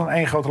lunchen altijd aan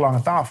 1 grote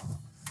lange tafel.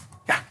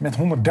 Ja, met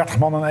 130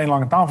 man aan 1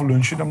 lange tafel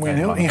lunchen... dan moet je een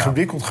heel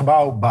ingewikkeld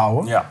gebouw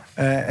bouwen. Ja.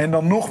 En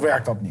dan nog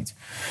werkt dat niet.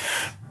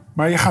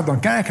 Maar je gaat dan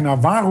kijken naar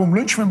waarom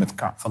lunchen we met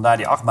elkaar. Vandaar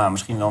die 8-baan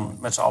misschien dan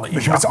met z'n allen in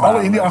die 8-baan. Dat je met z'n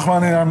allen in die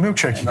 8-baan en een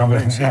milkshake kan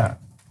leggen. Ja.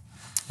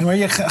 Maar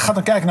je gaat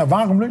dan kijken naar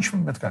waarom lunchen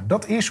we met elkaar.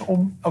 Dat is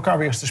om elkaar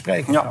weer eens te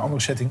spreken. Ja. In een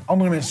andere setting.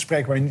 Andere mensen te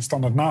spreken waar je niet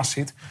standaard naast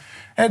zit.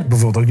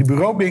 Bijvoorbeeld ook die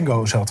bureau-bingo,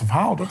 hetzelfde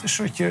verhaal. Dat is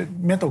zodat je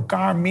met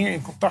elkaar meer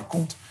in contact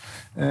komt.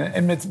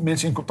 En met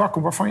mensen in contact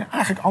komt waarvan je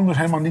eigenlijk anders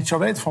helemaal niet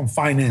zou weten... van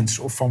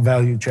finance of van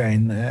value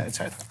chain, et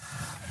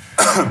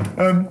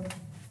cetera.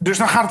 Dus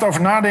dan gaat het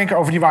over nadenken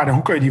over die waarden.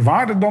 Hoe kun je die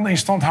waarden dan in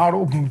stand houden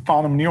op een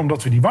bepaalde manier...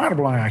 omdat we die waarden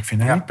belangrijk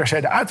vinden. En niet per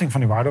se de uiting van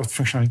die waarden of de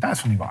functionaliteit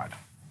van die waarden.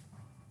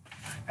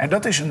 En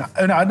dat is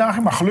een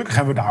uitdaging, maar gelukkig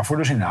hebben we daarvoor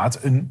dus inderdaad...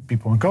 een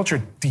people and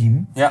culture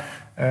team... Ja.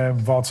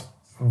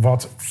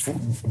 Wat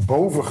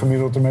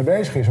bovengemiddeld ermee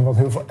bezig is... en wat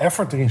heel veel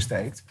effort erin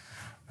steekt...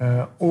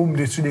 om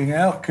dit soort dingen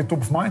elke keer top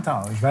of mind te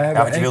houden. Dus wij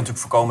hebben want je wilt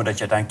natuurlijk voorkomen dat je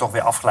uiteindelijk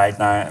toch weer afglijdt...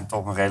 naar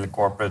toch een redelijk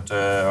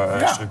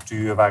corporate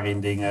structuur waarin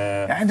dingen...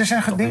 Ja, en er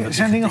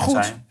zijn dingen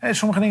goed.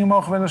 Sommige dingen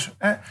mogen wel eens...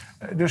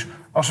 Dus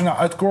als we nou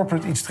uit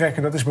corporate iets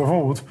trekken... dat is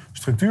bijvoorbeeld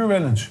structuur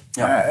wel eens.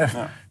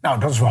 Nou,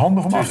 dat is wel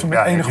handig om af en toe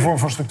met enige vorm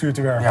van structuur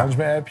te werken. Anders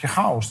heb je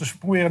chaos. Dus we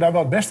proberen daar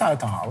wel het beste uit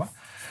te halen.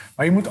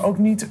 Maar je moet ook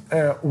niet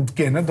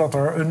ontkennen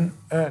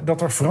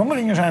dat er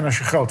veranderingen zijn als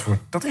je groot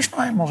wordt. Dat is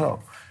nou eenmaal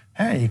zo.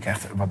 Je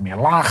krijgt wat meer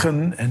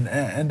lagen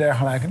en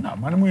dergelijke. Nou,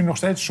 maar dan moet je nog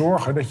steeds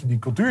zorgen dat je die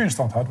cultuur in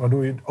stand houdt...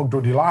 waardoor je ook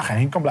door die lagen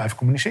heen kan blijven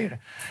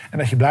communiceren. En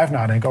dat je blijft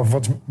nadenken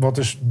over wat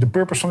is de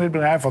purpose van dit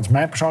bedrijf... wat is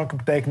mijn persoonlijke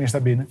betekenis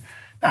daarbinnen.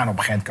 Nou, en op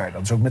een gegeven moment kan je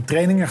dat dus ook met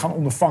trainingen gaan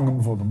ondervangen.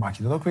 Bijvoorbeeld, dan maak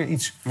je dat ook weer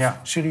iets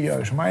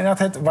serieuzer. Maar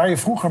inderdaad, waar je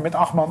vroeger met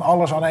 8 man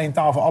alles aan 1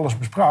 tafel alles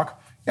besprak...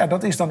 ja,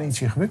 dat is dan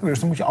iets ingewikkelder. Dus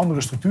dan moet je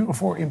andere structuren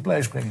voor in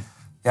place brengen.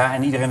 Ja,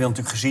 en iedereen wil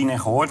natuurlijk gezien en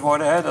gehoord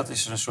worden. Hè? Dat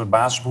is een soort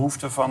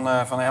basisbehoefte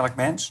van elk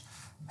mens.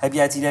 Heb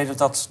jij het idee dat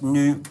dat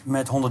nu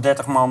met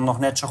 130 man nog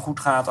net zo goed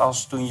gaat...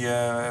 als toen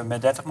je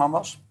met 30 man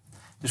was?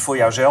 Dus voor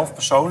jouzelf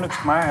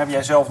persoonlijk, maar heb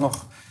jij zelf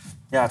nog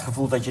het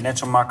gevoel... dat je net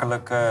zo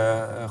makkelijk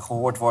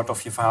gehoord wordt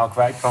of je verhaal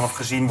kwijt kan of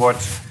gezien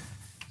wordt?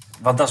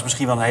 Want dat is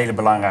misschien wel een hele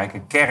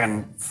belangrijke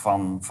kern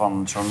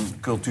van zo'n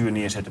cultuur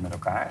neerzetten met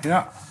elkaar.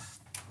 Ja.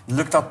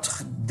 Lukt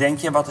dat, denk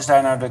je? Wat is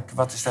daar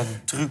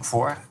de truc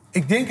voor?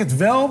 Ik denk het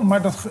wel,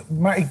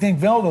 maar ik denk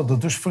wel dat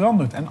het dus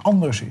verandert en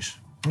anders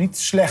is. Niet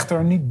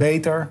slechter, niet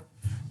beter,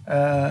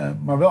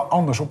 maar wel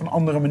anders, op een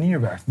andere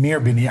manier werkt.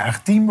 Meer binnen je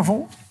eigen team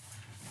bijvoorbeeld.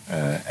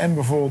 En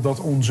bijvoorbeeld dat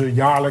onze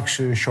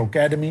jaarlijkse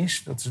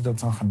Showacademies... dat is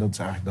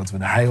eigenlijk dat we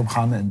de hei op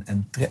gaan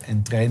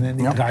en trainen. En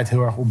die draait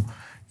heel erg om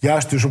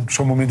juist dus op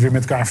zo'n moment weer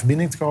met elkaar in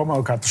verbinding te komen...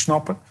 elkaar te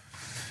snappen.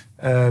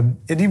 En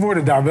die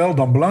worden daar wel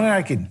dan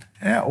belangrijk in.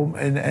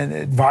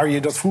 En waar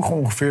je dat vroeger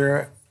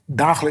ongeveer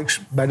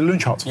dagelijks bij de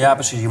lunch had. Ja,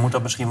 precies. Je moet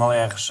dat misschien wel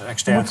ergens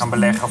extern gaan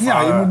beleggen. Of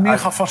je moet meer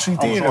gaan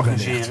faciliteren.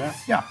 Organiseren.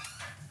 Ja.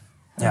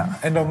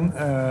 En dan,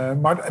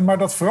 maar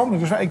dat verandert.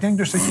 Dus ik denk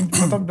dus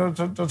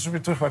dat is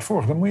weer terug bij het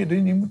vorige. Dan moet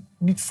je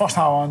niet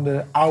vasthouden aan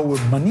de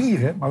oude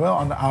manieren... maar wel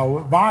aan de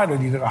oude waarden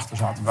die erachter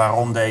zaten.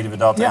 Waarom deden we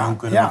dat en hoe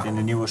kunnen we het in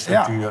de nieuwe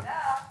structuur...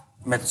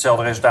 met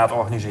hetzelfde resultaat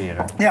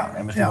organiseren?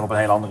 En misschien wel op een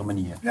heel andere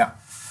manier. Ja.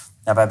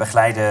 Nou, wij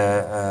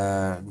begeleiden,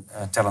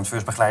 Talent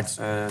First begeleidt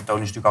Tony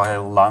natuurlijk al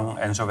heel lang...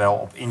 en zowel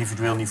op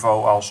individueel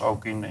niveau als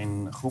ook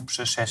in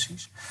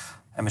groepssessies.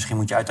 En misschien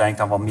moet je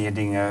uiteindelijk dan wel meer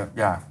dingen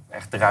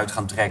echt eruit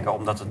gaan trekken...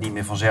 omdat het niet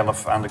meer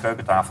vanzelf aan de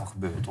keukentafel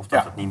gebeurt. Of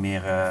dat het niet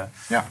meer...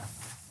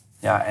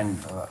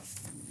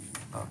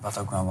 wat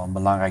ook nou wel een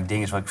belangrijk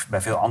ding is... wat ik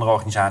bij veel andere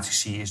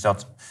organisaties zie... is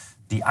dat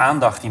die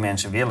aandacht die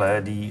mensen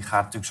willen, die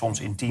gaat natuurlijk soms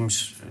in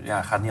teams,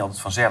 gaat niet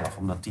altijd vanzelf.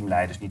 Omdat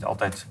teamleiders niet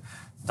altijd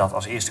dat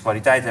als eerste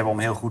kwaliteit hebben om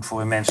heel goed voor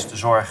hun mensen te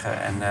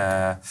zorgen. En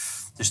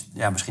dus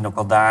misschien ook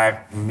wel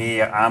daar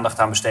meer aandacht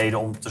aan besteden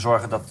om te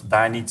zorgen dat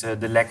daar niet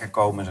de lekken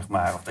komen, zeg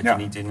maar. Of dat je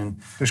niet in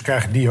een... Dus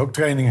krijgen die ook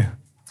trainingen?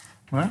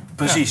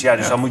 Precies,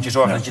 dus dan moet je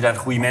zorgen dat je daar de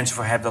goede mensen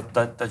voor hebt,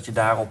 dat je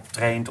daarop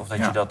traint. Of dat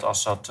je dat,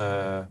 als dat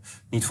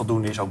niet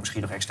voldoende is, ook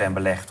misschien nog extern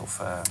belegt.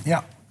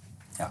 Ja.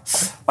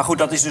 Maar goed,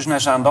 dat is dus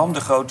naar Zaandam,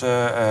 de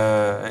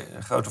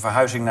grote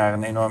verhuizing naar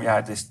een enorm...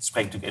 het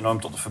spreekt natuurlijk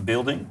enorm tot de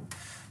verbeelding.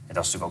 En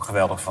dat is natuurlijk ook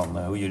geweldig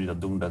van hoe jullie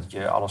dat doen. Dat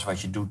je alles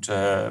wat je doet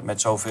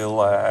met zoveel...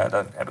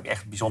 daar heb ik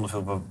echt bijzonder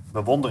veel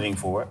bewondering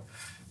voor.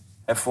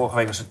 Vorige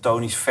week was het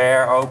Tony's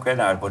Fair ook. Dat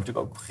wordt natuurlijk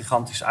ook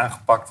gigantisch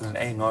aangepakt. Het is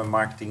een enorm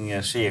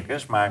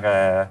marketingcircus. Maar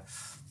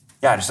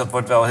dus dat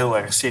wordt wel heel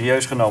erg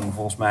serieus genomen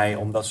volgens mij...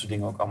 om dat soort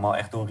dingen ook allemaal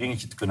echt door een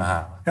ringetje te kunnen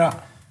halen.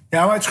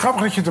 Ja, maar het is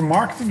grappig dat je het een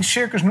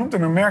marketingcircus noemt.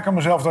 En dan merk ik aan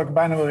mezelf dat ik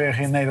bijna wil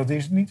reageren. Nee, dat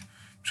is het niet.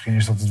 Misschien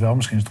is dat het wel.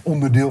 Misschien is het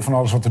onderdeel van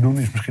alles wat te doen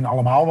is. Misschien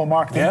allemaal wel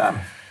marketing. Ja.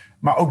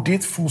 Maar ook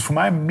dit voelt voor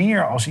mij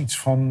meer als iets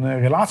van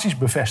relaties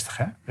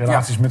bevestigen. Hè?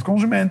 Relaties met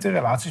consumenten,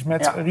 relaties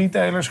met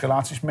retailers,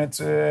 relaties met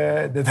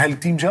het hele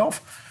team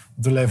zelf.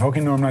 We leven ook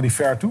enorm naar die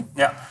fair toe.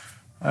 Ja.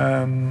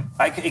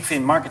 Ik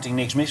vind marketing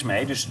niks mis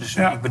mee. Dus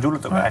ik bedoel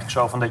het ook eigenlijk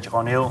zo van dat je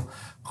gewoon heel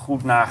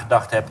goed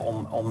nagedacht hebt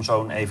om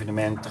zo'n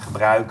evenement te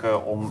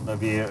gebruiken. Om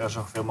weer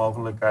zoveel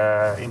mogelijk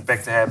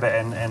impact te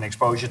hebben en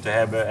exposure te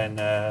hebben. En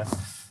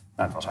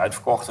het was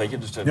uitverkocht, weet je.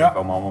 Dus er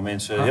komen allemaal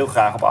mensen heel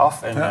graag op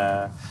af.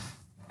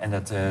 En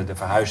de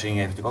verhuizing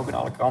heeft natuurlijk ook in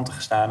alle kranten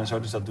gestaan en zo.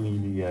 Dus dat doen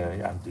jullie,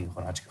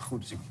 gewoon hartstikke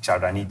goed. Dus ik zou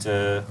daar niet...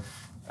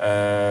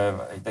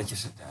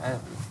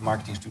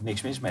 marketing is natuurlijk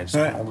niks mis mee. Dat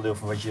is een onderdeel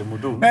van wat je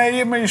moet doen.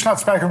 Nee, maar je slaat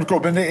spijker op de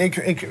kop. En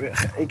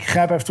ik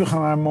grijp even terug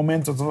naar een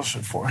moment, dat was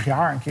vorig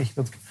jaar een keertje...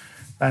 dat ik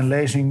bij een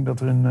lezing dat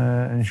er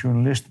een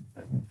journalist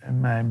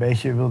mij een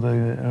beetje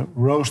wilde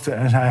roosten...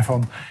 en zei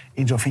van,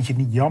 Inzo, vind je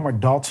het niet jammer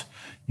dat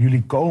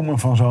jullie komen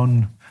van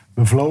zo'n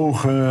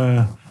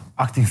bevlogen...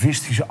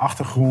 activistische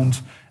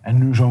achtergrond en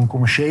nu zo'n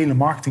commerciële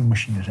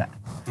marketingmachine zijn.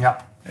 Ja.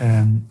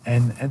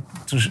 En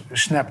toen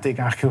snapte ik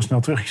eigenlijk heel snel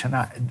terug. Ik zei,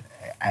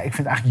 ik vind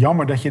het eigenlijk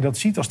jammer dat je dat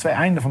ziet als twee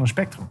einden van een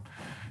spectrum.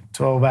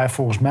 Terwijl wij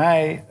volgens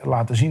mij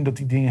laten zien dat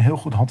die dingen heel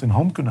goed hand in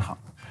hand kunnen gaan.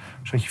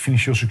 Zodat je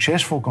financieel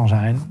succesvol kan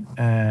zijn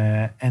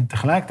en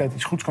tegelijkertijd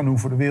iets goeds kan doen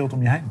voor de wereld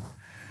om je heen.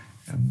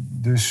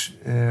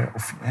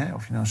 Of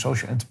je nou een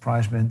social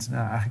enterprise bent,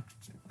 eigenlijk...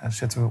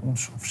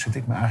 zet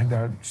ik me eigenlijk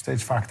daar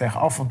steeds vaak tegen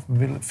af. Want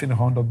we vinden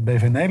gewoon dat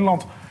BV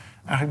Nederland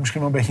eigenlijk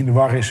misschien wel een beetje in de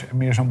war is... en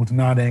meer zou moeten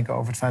nadenken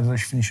over het feit dat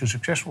als je financieel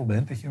succesvol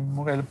bent... dat je een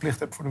morele plicht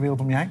hebt voor de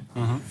wereld om je heen.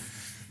 Mm-hmm.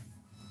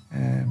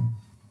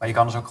 Maar je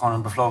kan dus ook gewoon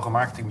een bevlogen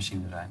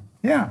marketingmachine zijn.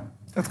 Ja,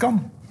 dat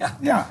kan.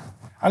 Ja.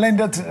 Alleen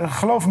dat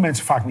geloven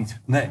mensen vaak niet.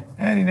 Nee.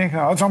 Die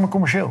denken, het is allemaal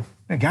commercieel.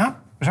 Ik denk,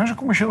 we zijn zo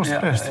commercieel als de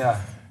pest. Ja.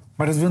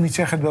 Maar dat wil niet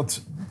zeggen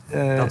dat...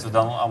 dat we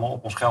dan allemaal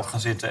op ons geld gaan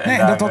zitten... en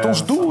daar, dat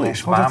ons doel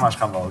is. Bahama's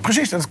gaan wonen.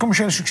 Precies, dat het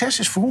commerciële succes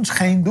is voor ons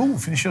geen doel.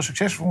 Financieel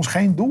succes is voor ons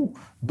geen doel.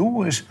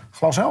 Doel is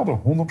glashelder.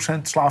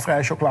 100%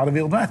 slaafvrije chocolade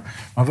wereldwijd.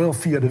 Maar wel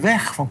via de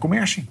weg van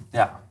commercie.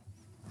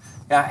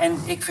 Ja, en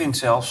ik vind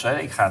zelfs...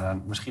 ik ga daar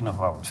misschien nog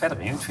wel wat verder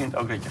in. Ik vind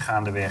ook dat je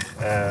gaandeweg...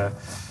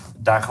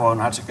 daar gewoon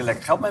hartstikke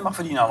lekker geld mee mag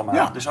verdienen allemaal.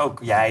 Ja. Dus ook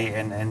jij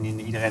en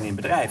iedereen in het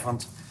bedrijf.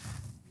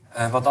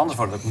 Want anders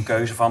wordt het ook een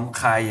keuze van...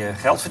 ga je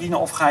geld verdienen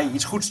of ga je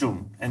iets goeds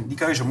doen? En die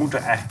keuze moet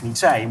er eigenlijk niet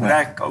zijn. Je moet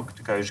eigenlijk ook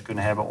de keuze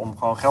kunnen hebben... om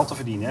gewoon geld te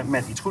verdienen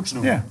met iets goeds te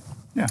doen.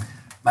 Ja.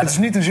 Maar het is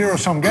niet een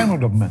zero-sum game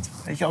op dat moment.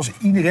 Weet je, als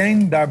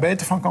iedereen daar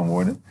beter van kan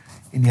worden...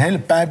 in die hele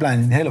pijplijn,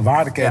 in die hele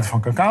waardeketen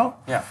van cacao...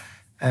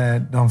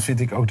 dan vind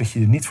ik ook dat je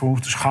er niet voor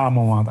hoeft te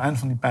schamen... om aan het eind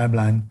van die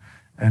pijplijn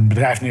een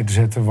bedrijf neer te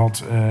zetten...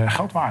 wat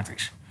geld waard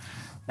is.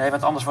 Nee,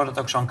 want anders wordt het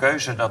ook zo'n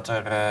keuze dat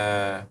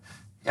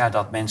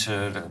dat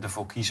mensen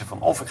ervoor kiezen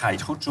van... of ik ga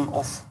iets goeds doen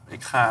of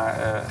ik ga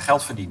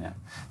geld verdienen.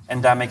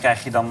 En daarmee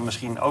krijg je dan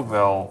misschien ook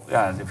wel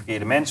de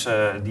verkeerde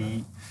mensen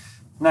die...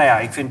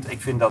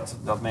 ik vind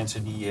dat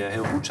mensen die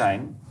heel goed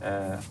zijn...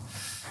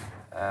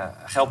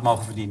 geld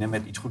mogen verdienen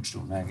met iets goeds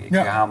doen. Ik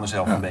herhaal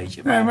mezelf een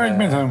beetje. Maar ik ben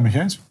het helemaal met je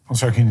eens. Anders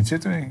zou ik hier niet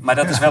zitten. Denk ik. Maar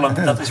dat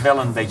is wel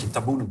een beetje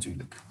taboe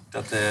natuurlijk.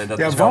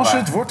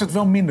 Wordt het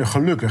wel minder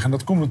gelukkig. En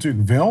dat komt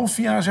natuurlijk wel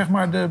via zeg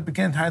maar, de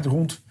bekendheid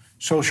rond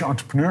social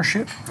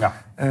entrepreneurship. Ja.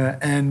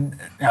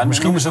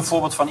 Misschien noem eens een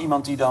voorbeeld van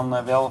iemand die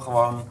dan wel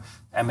gewoon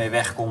ermee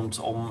wegkomt...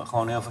 om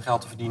gewoon heel veel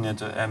geld te verdienen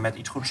met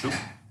iets goeds doen.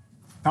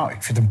 Nou,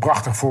 ik vind een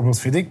prachtig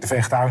voorbeeld, de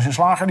vegetarische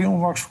slager... die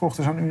onlangs verkocht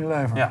is aan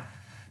Unilever. Ja.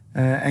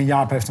 En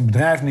Jaap heeft een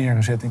bedrijf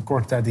neergezet in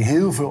korte tijd... die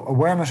heel veel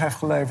awareness heeft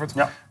geleverd.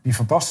 Ja. Die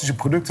fantastische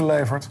producten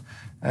levert.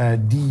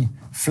 Die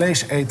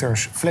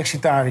vleeseters,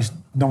 flexitarisch,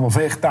 dan wel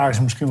vegetarisch...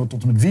 en misschien wel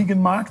tot en met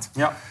vegan maakt.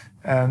 Ja.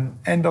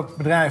 En dat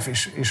bedrijf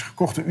is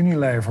gekocht door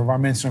Unilever... waar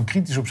mensen dan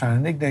kritisch op zijn.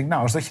 En ik denk,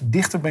 als dat je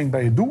dichter brengt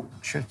bij je doel...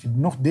 als je het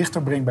nog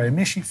dichter brengt bij je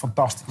missie,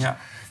 fantastisch. Ja.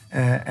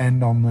 En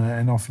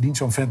dan verdient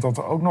zo'n vent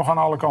dat ook nog aan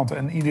alle kanten.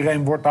 En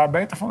iedereen wordt daar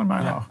beter van in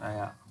mijn ogen.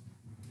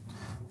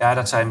 Ja,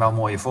 dat zijn wel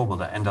mooie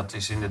voorbeelden. En dat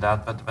is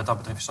inderdaad, wat dat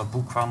betreft is dat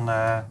boek van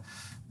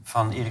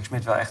van Erik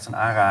Smit wel echt een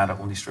aanrader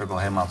om die struggle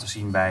helemaal te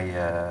zien bij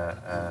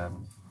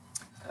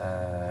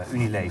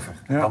Unilever.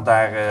 Ja. Want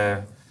daar,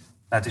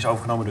 het is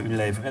overgenomen door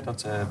Unilever, hè,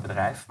 dat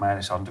bedrijf. Maar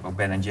er zat natuurlijk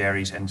ook Ben &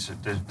 Jerry's. En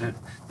er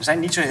zijn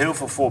niet zo heel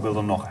veel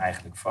voorbeelden nog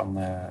eigenlijk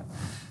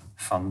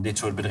van dit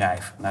soort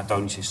bedrijven. Nou,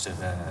 Tony's is er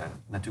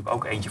natuurlijk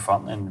ook eentje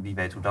van. En wie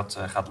weet hoe dat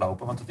gaat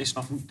lopen. Want het is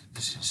nog niet,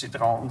 zit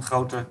er al een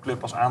grote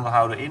club als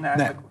aandeelhouder in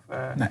eigenlijk?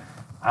 Nee.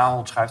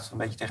 Ahold schuift er een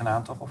beetje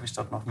tegenaan, toch? Of is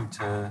dat nog niet...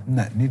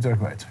 Nee, niet dat ik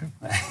weet.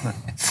 Nee.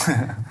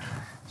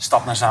 De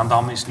stap naar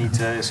Zaandam is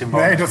niet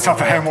symbolisch. Nee, dat staat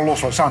er helemaal los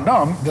van.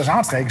 Zaandam, de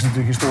Zaanstreek is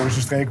natuurlijk een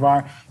historische streek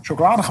waar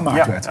chocolade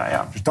gemaakt werd.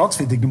 Ja. Dus dat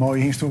vind ik de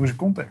mooie historische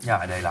context.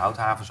 Ja, de hele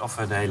houthavens, of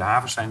de hele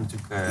havens zijn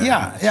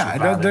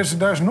natuurlijk...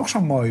 Daar is nog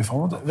zo'n mooie van.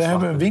 Want we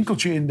hebben een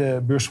winkeltje in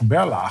de beurs van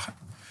Berlage.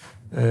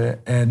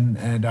 En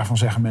daarvan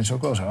zeggen mensen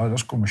ook wel zo, dat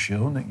is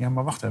commercieel. En denk ik, ja,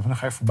 maar wacht even, dan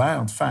ga je voorbij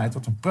aan het feit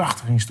dat er een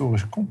prachtige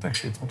historische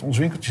context zit. Want ons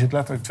winkeltje zit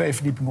letterlijk 2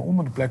 verdiepingen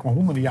onder de plek waar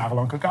honderden jaren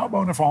lang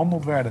cacaobonen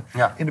verhandeld werden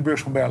in de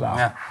beurs van Berlage.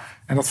 Ja.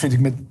 En dat vind ik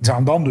met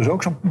Zaandam dus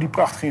ook die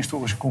prachtige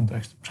historische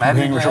context. Maar heb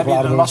je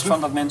er last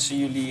van dat mensen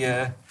jullie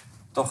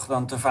toch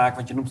dan te vaak,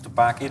 want je noemt het een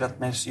paar keer, dat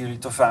mensen jullie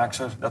te vaak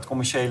zo dat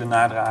commerciële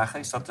nadragen?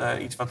 Is dat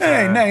iets wat...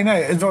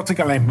 Nee. Wat ik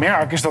alleen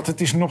merk is dat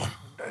het is nog...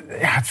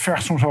 het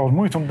vergt soms wel wat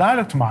moeite om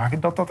duidelijk te maken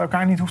dat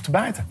elkaar niet hoeft te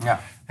bijten. Ja.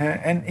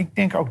 En ik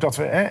denk ook dat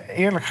we,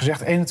 eerlijk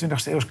gezegd,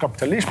 21e eeuws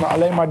kapitalisme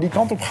alleen maar die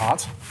kant op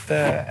gaat.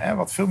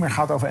 Wat veel meer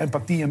gaat over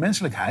empathie en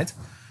menselijkheid.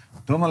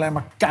 Dan alleen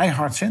maar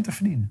keihard centen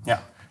verdienen. Ja.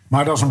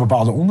 Maar dat is een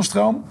bepaalde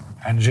onderstroom.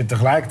 En er zit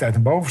tegelijkertijd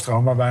een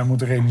bovenstroom waarbij we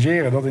moeten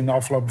realiseren dat in de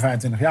afgelopen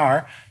 25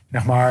 jaar...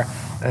 zeg maar,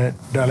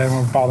 daar alleen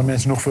maar bepaalde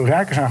mensen nog veel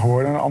rijker zijn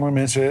geworden... en andere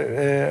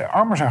mensen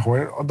armer zijn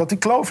geworden. Dat die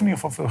kloof in ieder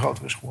geval veel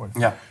groter is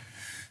geworden. Ja.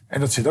 En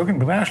dat zit ook in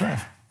het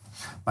bedrijfsleven.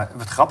 Maar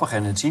wat grappig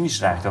en het cynische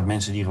is eigenlijk... dat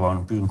mensen die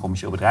gewoon puur een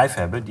commercieel bedrijf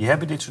hebben... die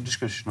hebben dit soort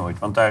discussies nooit.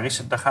 Want daar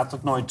gaat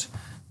het nooit...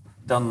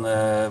 dan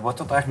wordt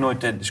dat eigenlijk nooit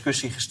ter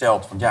discussie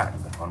gesteld. Want ja,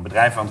 je bent gewoon een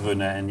bedrijf aan het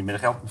runnen... en je bent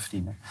er geld aan het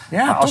verdienen.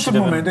 Ja, tot het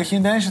moment dat je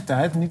in deze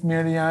tijd... niet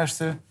meer de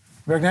juiste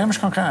werknemers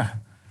kan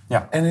krijgen.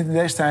 Ja. En in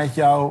deze tijd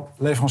jouw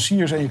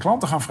leveranciers en je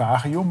klanten gaan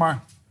vragen... joh, maar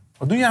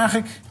wat doe je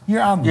eigenlijk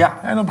hier aan? Ja.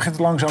 En dan begint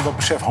het langzaam dat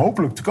besef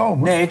hopelijk te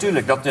komen. Nee,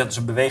 tuurlijk. Dat is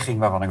een beweging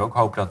waarvan ik ook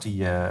hoop dat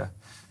die...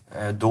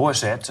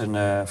 doorzet.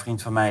 Een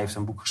vriend van mij heeft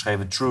een boek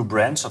geschreven, True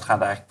Brands. Dat gaat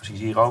eigenlijk precies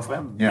hierover.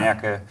 Hè?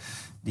 Merken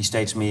die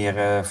steeds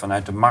meer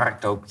vanuit de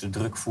markt ook de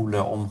druk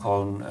voelen... om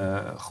gewoon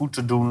goed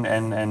te doen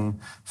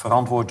en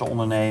verantwoord te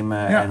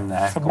ondernemen. Ja, en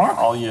eigenlijk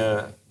al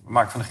je...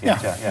 Mark van der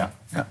Gift, ja.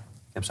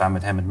 Ik heb samen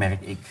met hem het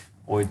merk Ik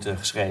ooit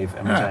geschreven.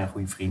 En we zijn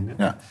goede vrienden.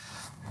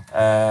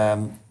 Ja.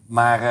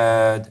 Maar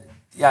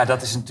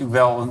dat is natuurlijk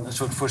wel een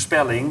soort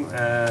voorspelling...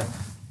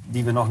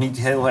 die we nog niet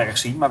heel erg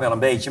zien, maar wel een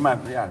beetje. Maar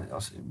ja,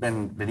 ik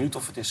ben benieuwd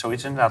of het is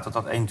zoiets inderdaad...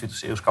 dat 21e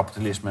eeuws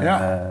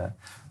kapitalisme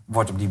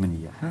wordt op die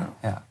manier.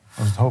 Ja.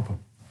 Dat is het hopen.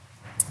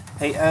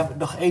 Hey,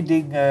 nog één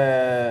ding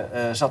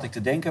zat ik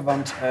te denken,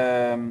 want...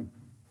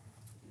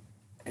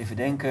 even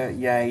denken,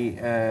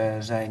 jij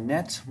zei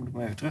net... Moet ik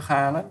me even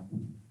terughalen?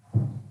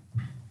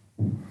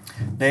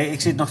 Nee,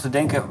 ik zit nog te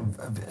denken...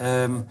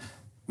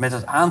 met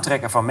het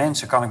aantrekken van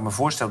mensen kan ik me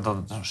voorstellen... dat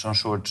het zo'n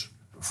soort...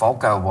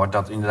 valkuil wordt,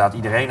 dat inderdaad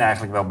iedereen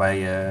eigenlijk wel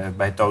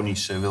bij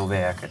Tony's wil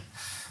werken.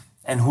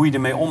 En hoe je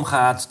ermee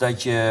omgaat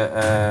dat je...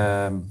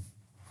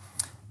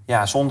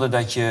 zonder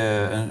dat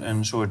je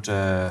een soort...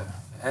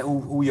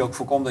 hoe je ook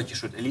voorkomt dat je een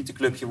soort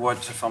eliteclubje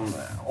wordt...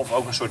 of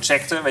ook een soort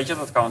secte, weet je,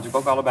 dat kan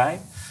natuurlijk ook allebei.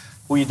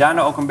 Hoe je daar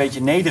nou ook een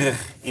beetje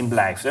nederig in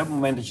blijft. Hè? Op het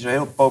moment dat je zo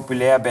heel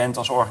populair bent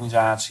als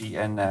organisatie...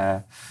 en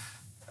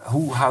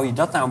hoe hou je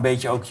dat nou een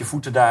beetje ook je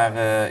voeten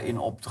daarin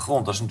op de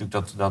grond? Dat is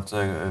natuurlijk dat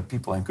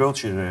people and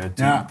culture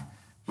team... Ja.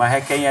 Maar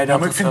herken jij dat? Ja,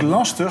 maar ik vind het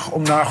lastig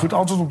om daar goed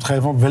antwoord op te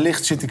geven... want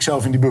wellicht zit ik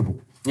zelf in die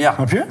bubbel. Ja.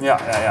 Snap je?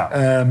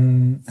 Ja.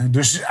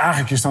 Dus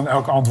eigenlijk is dan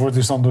elk antwoord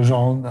is dan dus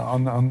al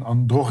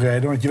een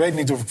drogreden. Want je weet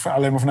niet of ik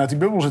alleen maar vanuit die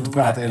bubbel zit te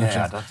praten.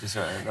 Dat is...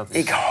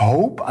 Ik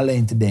hoop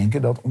alleen te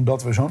denken dat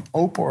omdat we zo'n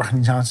open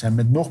organisatie zijn...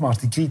 met nogmaals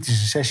die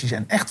kritische sessies...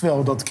 en echt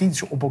wel dat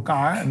kritische op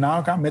elkaar en na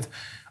elkaar... met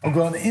ook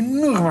wel een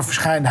enorme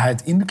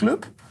verscheidenheid in de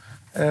club...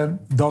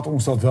 dat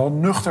ons dat wel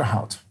nuchter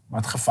houdt. Maar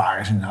het gevaar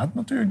is inderdaad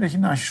natuurlijk dat je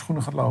naast je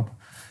schoenen gaat lopen.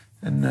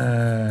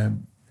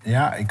 En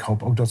ik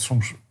hoop ook dat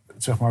soms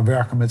zeg maar,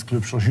 werken met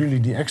clubs zoals jullie...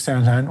 die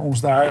extern zijn,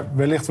 ons daar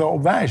wellicht wel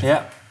op wijzen.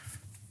 Ja.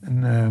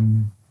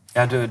 En,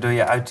 door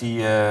je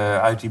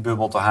uit die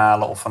bubbel te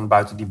halen... of van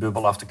buiten die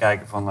bubbel af te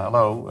kijken van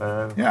hallo.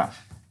 Ja,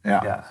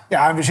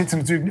 en we zitten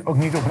natuurlijk ook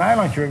niet op een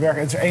eilandje. We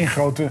werken, het is één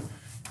grote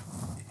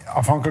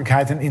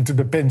afhankelijkheid en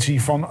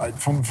interdependentie van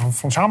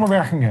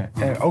samenwerkingen.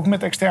 Ook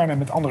met externe en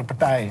met andere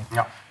partijen.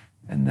 Ja.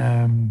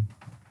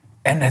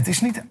 En het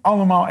is niet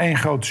allemaal één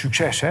groot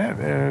succes. Hè?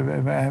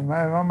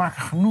 We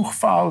maken genoeg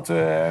fouten.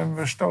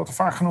 We stoten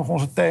vaak genoeg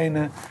onze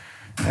tenen.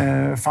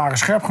 Varen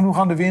scherp genoeg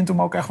aan de wind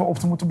om ook echt wel op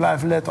te moeten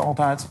blijven letten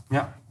altijd.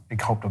 Ja.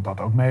 Ik hoop dat dat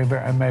ook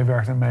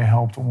meewerkt en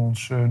meehelpt om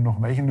ons nog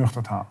een beetje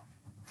nuchter te houden.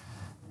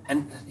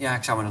 En ja,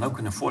 ik zou me dan ook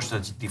kunnen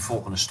voorstellen dat die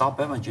volgende stap...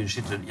 Hè, want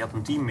je had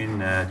een team in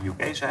de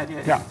UK, zei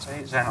je. Ja.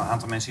 Er zijn al een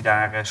aantal mensen die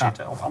daar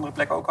zitten. Op andere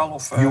plekken ook al?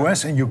 Of,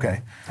 US en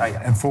UK.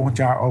 En volgend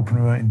jaar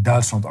openen we in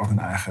Duitsland ook een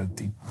eigen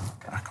team.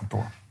 Een eigen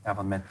kantoor. Ja,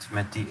 want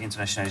met die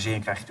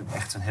internationalisering krijg je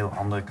natuurlijk echt een heel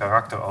ander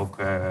karakter ook...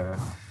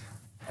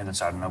 En het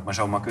zou dan ook maar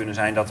zomaar kunnen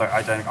zijn dat er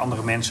uiteindelijk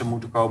andere mensen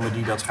moeten komen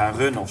die dat gaan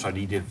runnen. Of zo,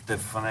 die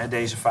van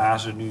deze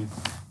fase nu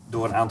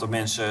door een aantal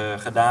mensen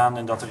gedaan...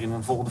 en dat er in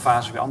een volgende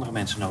fase weer andere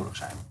mensen nodig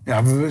zijn.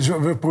 Ja,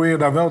 we proberen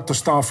daar wel te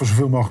staan voor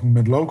zoveel mogelijk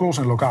met locals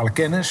en lokale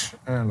kennis.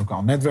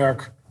 Lokaal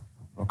netwerk,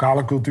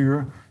 lokale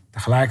cultuur.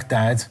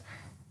 Tegelijkertijd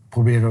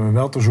proberen we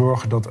wel te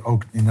zorgen dat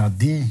ook inderdaad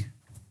die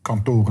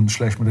kantoren...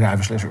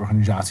 /bedrijven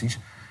 /organisaties...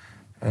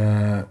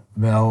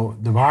 wel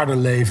de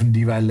waarden leven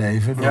die wij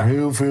leven. Door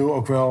heel veel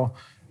ook wel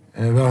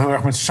heel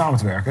erg met ze samen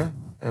te werken.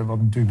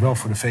 Wat natuurlijk wel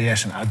voor de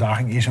VS een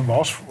uitdaging is en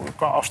was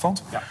qua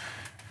afstand. Ja.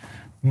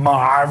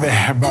 Maar we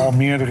hebben al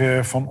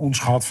meerdere van ons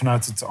gehad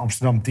vanuit het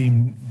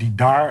Amsterdam-team... die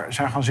daar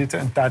zijn gaan zitten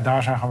en tijd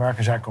daar zijn gaan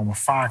werken. Zij komen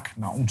vaak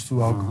naar ons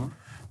toe ook.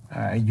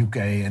 UK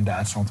en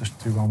Duitsland is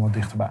natuurlijk allemaal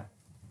dichterbij.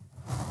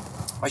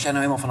 Was jij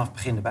nou helemaal vanaf het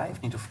begin erbij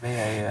of niet? Of ben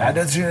jij, Ja,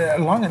 dat is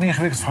een lang en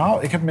ingewikkeld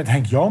verhaal. Ik heb met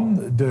Henk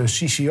Jan, de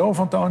CCO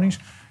van Tony's...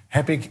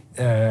 heb ik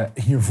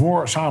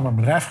hiervoor samen een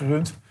bedrijf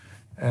gerund...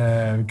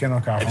 we kennen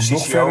elkaar van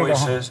nog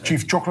verder.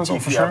 Chief Chocolate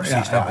Officer. Ja,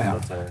 precies.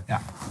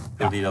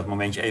 Wilde je dat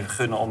momentje even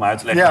gunnen om uit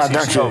te leggen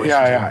wat CCO is?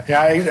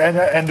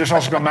 En dus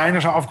als ik dan mijne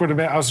zou afkorten,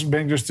 ben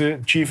ik dus de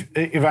Chief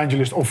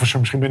Evangelist Officer.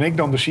 Misschien ben ik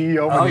dan de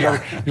CEO, maar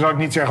die zal ik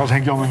niet zeggen als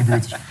Henk Jan in de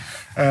buurt is.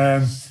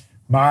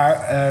 Maar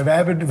wij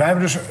hebben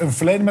dus een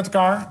verleden met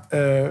elkaar,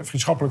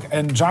 vriendschappelijk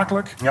en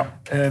zakelijk. Ja.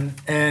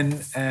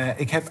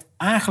 Ik heb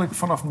eigenlijk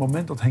vanaf het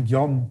moment dat Henk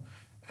Jan...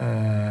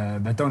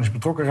 bij Tony's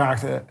betrokken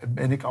raakte,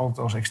 ben ik altijd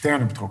als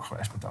externe betrokken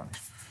geweest bij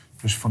Tony's.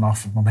 Dus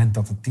vanaf het moment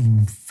dat het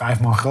team 5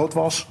 man groot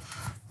was...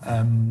 op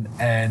een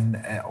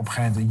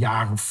gegeven moment een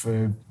jaar of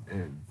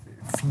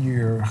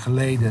 4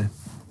 geleden...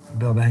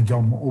 belde Henk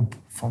Jan me op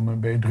van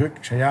ben je druk?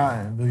 Ik zei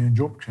ja, wil je een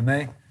job? Ik zei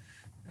nee.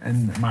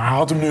 Maar hij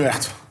had hem nu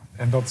echt.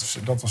 En dat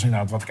was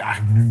inderdaad wat ik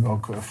eigenlijk nu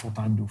ook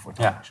fulltime doe voor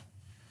Tony's. Ja.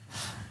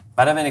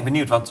 Maar dan ben ik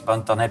benieuwd,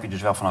 want dan heb je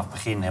dus wel vanaf het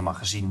begin helemaal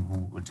gezien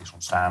hoe het is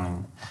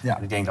ontstaan.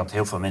 En ik denk dat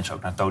heel veel mensen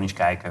ook naar Tony's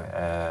kijken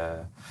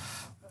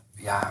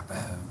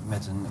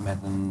met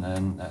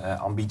een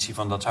ambitie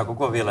van dat zou ik ook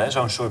wel willen.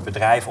 Zo'n soort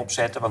bedrijf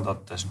opzetten, want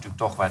dat is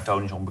natuurlijk toch waar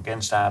Tony's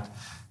onbekend staat.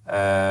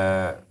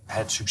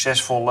 Het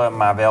succesvolle,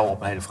 maar wel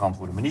op een hele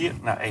verantwoorde manier.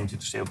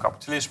 21e eeuw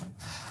kapitalisme.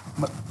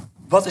 Maar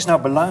wat is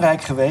nou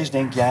belangrijk geweest,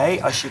 denk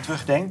jij, als je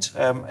terugdenkt?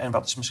 En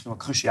wat is misschien wel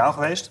cruciaal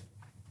geweest?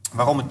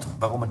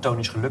 Waarom het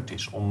Tony's gelukt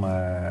is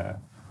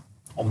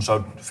om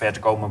zo ver te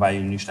komen waar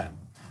jullie nu staan.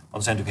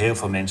 Want er zijn natuurlijk heel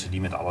veel mensen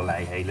die met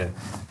allerlei hele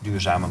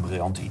duurzame,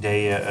 briljante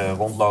ideeën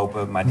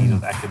rondlopen... maar die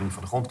dat eigenlijk niet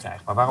voor de grond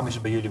krijgen. Maar waarom is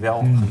het bij jullie wel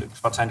gelukt?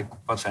 Wat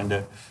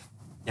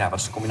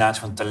is de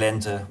combinatie van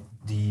talenten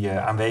die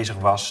aanwezig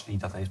was, die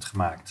dat heeft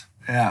gemaakt?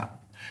 Ja,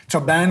 het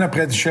zou bijna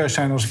pretentieus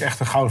zijn als ik echt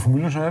een gouden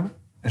formule zou hebben.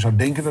 En zou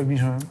denken dat ik niet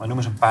zou hebben. Maar noem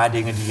eens een paar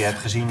dingen die je hebt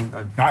gezien.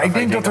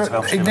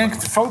 Ik denk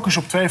focus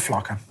op 2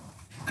 vlakken.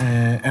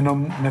 En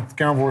dan met het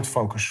kernwoord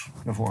focus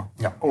daarvoor.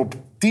 Ja. Op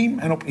team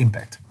en op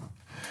impact.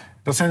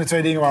 Dat zijn de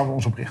 2 dingen waar we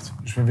ons op richten.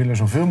 Dus we willen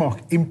zoveel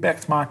mogelijk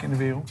impact maken in de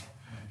wereld.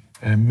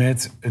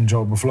 Met een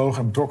zo bevlogen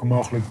en betrokken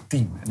mogelijk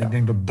team. En ik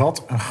denk dat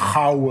dat een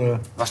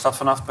gouden... Was dat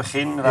vanaf het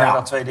begin? Waren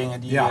dat 2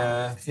 dingen die...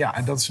 Ja,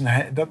 en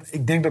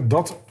ik denk dat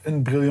dat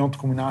een briljante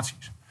combinatie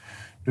is.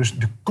 Dus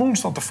de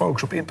constante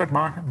focus op impact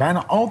maken.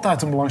 Bijna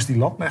altijd een langs die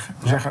lat leggen.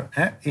 Zeggen,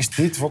 is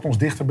dit wat ons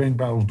dichter brengt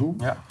bij ons doel?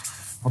 Ja.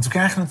 Want we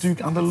krijgen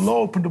natuurlijk aan de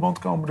lopende band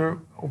komen er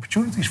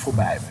opportunities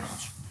voorbij bij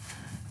ons.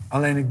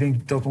 Alleen ik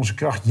denk dat onze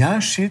kracht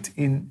juist zit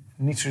in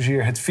niet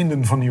zozeer het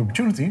vinden van die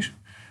opportunities...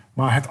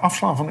 maar het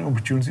afslaan van die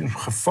opportunities om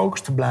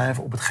gefocust te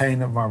blijven op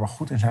hetgene waar we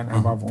goed in zijn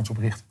en waar we ons op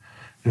richten.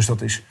 Dus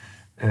dat is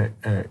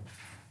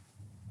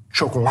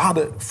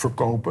chocolade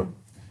verkopen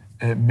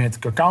met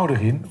cacao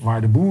erin...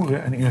 waar de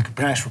boeren een eerlijke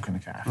prijs voor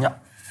kunnen krijgen. Ja.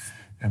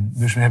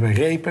 Dus we hebben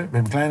repen, we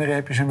hebben kleine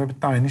reepjes en we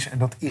hebben tinies. En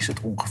dat is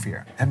het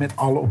ongeveer. En met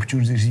alle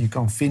opportunities die je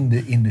kan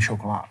vinden in de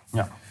chocolade.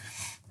 Ja.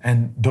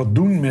 En dat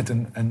doen met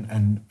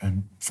een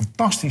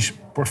fantastisch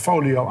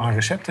portfolio aan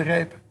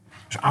receptenrepen.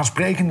 Dus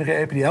aansprekende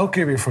repen die elke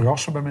keer weer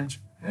verrassen bij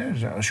mensen.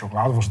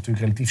 Chocolade was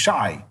natuurlijk relatief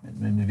saai.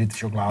 Met witte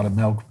chocolade,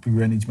 melk,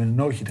 puur en iets met een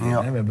nootje erin.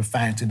 Ja. We hebben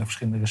 25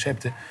 verschillende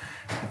recepten.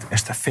 Met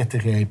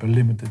estafette-repen,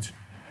 limiteds.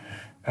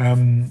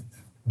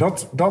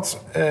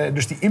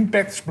 Dus die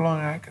impact is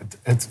belangrijk.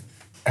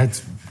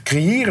 Het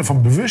creëren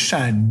van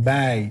bewustzijn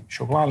bij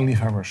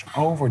chocoladeliefhebbers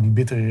over die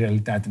bittere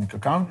realiteit in de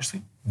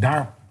cacao-industrie.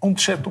 Daar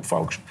ontzettend op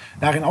focussen.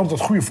 Daarin altijd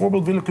dat goede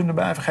voorbeeld willen kunnen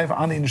blijven geven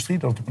aan de industrie.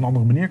 Dat het op een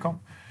andere manier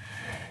kan.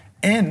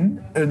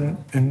 En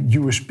een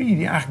USP die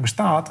eigenlijk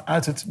bestaat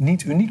uit het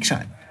niet uniek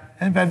zijn.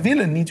 En wij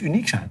willen niet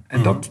uniek zijn.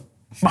 En dat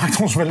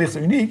maakt ons wellicht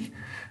uniek.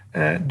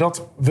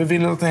 Dat we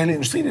willen dat de hele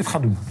industrie dit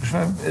gaat doen. Dus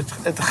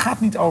het gaat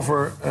niet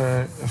over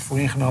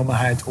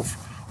vooringenomenheid of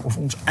of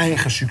ons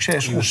eigen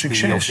succes. Ons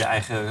succes, of je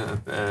eigen,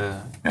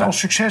 ons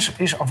succes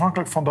is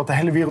afhankelijk van dat de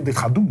hele wereld dit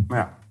gaat doen.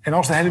 Ja. En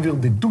als de hele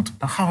wereld dit doet,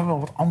 dan gaan we wel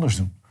wat anders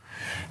doen.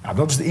 Nou,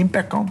 dat is de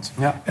impactkant.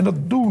 Ja. En dat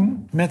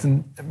doen met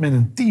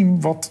een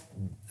team wat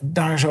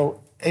daar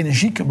zo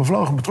energiek en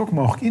bevlogen en betrokken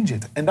mogelijk in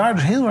zit. En daar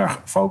dus heel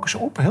erg focussen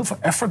op, heel veel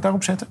effort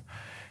daarop zetten.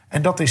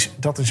 En dat is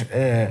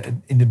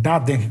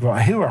inderdaad denk ik wel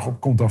heel erg op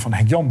komt dan van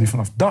Henk Jan, die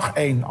vanaf dag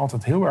 1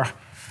 altijd heel erg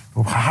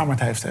erop gehamerd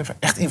heeft. Even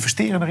echt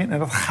investeren erin. En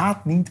dat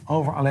gaat niet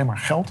over alleen maar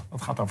geld.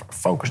 Dat gaat over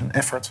focus en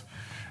effort.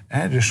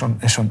 Dus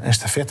zo'n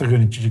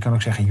estafette-runnetje. Je kan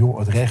ook zeggen, joh,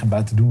 het regent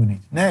buiten doen we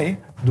niet. Nee,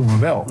 dat doen we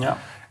wel. Ja.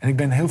 En ik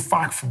ben heel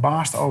vaak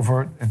verbaasd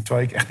over, en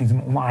terwijl ik echt niet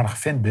een onaardige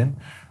fan ben,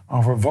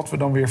 over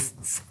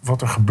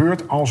wat er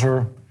gebeurt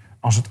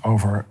als het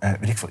over,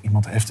 weet ik veel,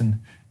 iemand heeft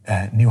een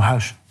nieuw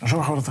huis. Dan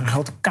zorgen we dat er een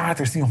grote kaart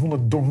is die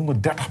door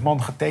 130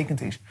 man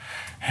getekend is.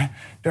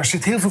 Daar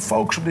zit heel veel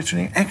focus op dit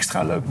soort dingen.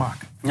 Extra leuk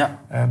maken. Ja.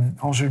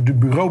 Als er de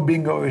bureau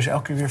bingo is,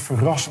 elke keer weer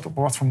verrassend op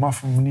wat voor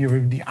maffe manier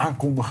we die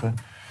aankondigen.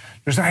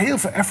 Dus daar heel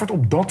veel effort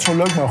op dat zo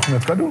leuk mogelijk met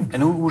elkaar doen.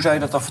 En hoe zou je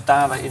dat dan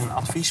vertalen in een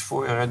advies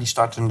voor die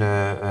startende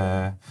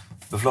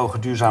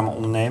bevlogen duurzame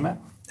ondernemer?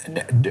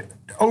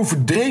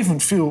 Overdreven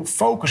veel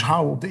focus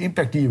houden op de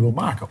impact die je wil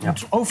maken. Ja.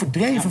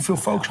 Overdreven veel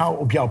focus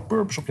houden op jouw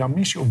purpose, op jouw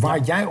missie, op waar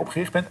jij op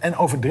gericht bent. En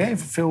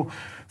overdreven veel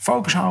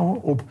focus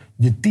houden op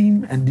je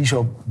team en die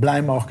zo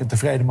blij mogelijk en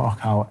tevreden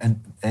mogelijk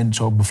houden. En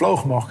zo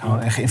bevlogen mogelijk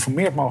houden en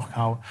geïnformeerd mogelijk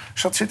houden.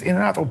 Dus dat zit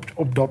inderdaad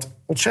op dat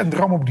ontzettend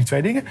ram op die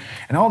twee dingen.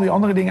 En al die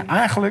andere dingen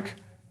eigenlijk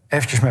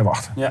eventjes mee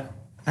wachten. Ja.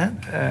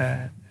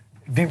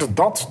 Ik denk dat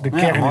dat de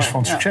kern is van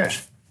het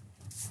succes.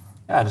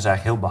 Ja, dat is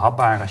eigenlijk heel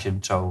behapbaar als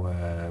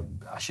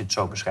je het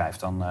zo beschrijft.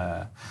 Dan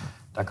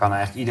kan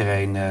eigenlijk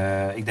iedereen...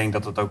 ik denk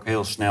dat het ook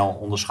heel snel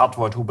onderschat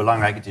wordt hoe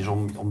belangrijk het is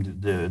om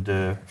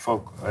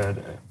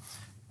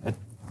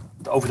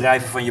het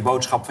overdrijven van je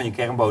boodschap, van je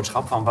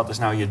kernboodschap. Van wat is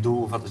nou je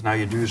doel, wat is nou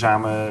je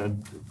duurzame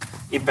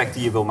impact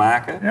die je wil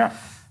maken. Ja.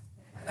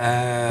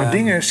 Maar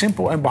dingen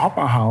simpel en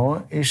behapbaar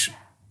houden is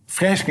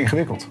vreselijk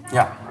ingewikkeld.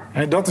 Ja.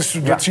 En dat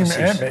zien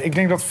we. Ik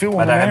denk dat veel ondernemers denken...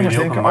 Maar daar hebben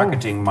jullie ook een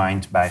marketing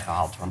mind bij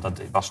gehad. Want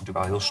dat was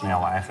natuurlijk al heel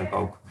snel eigenlijk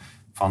ook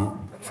van,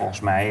 volgens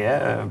mij,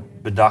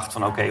 bedacht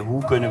van oké,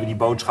 hoe kunnen we die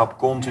boodschap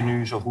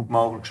continu zo goed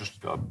mogelijk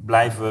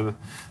blijven we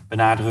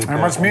benadrukken. Ja,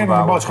 maar het is meer dan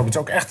een boodschap. Het is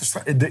ook echt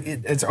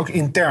het is ook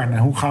intern.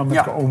 Hoe gaan we met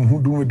elkaar om?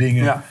 Hoe doen we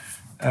dingen? Ja.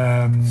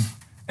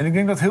 En ik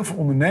denk dat heel veel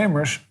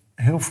ondernemers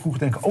heel vroeg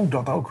denken, oh,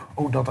 dat ook.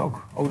 Oh, dat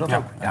ook. Oh, dat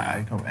ook. Ja,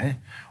 ik ook.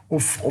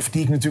 Of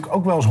die ik natuurlijk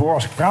ook wel eens hoor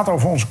als ik praat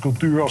over onze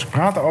cultuur, als ik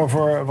praat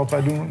over wat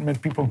wij doen met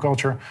People and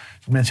Culture.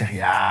 Dat mensen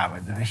zeggen, ja,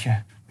 maar weet je,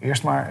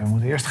 we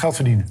moeten eerst geld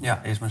verdienen. Ja,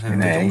 eerst maar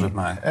eens even omzet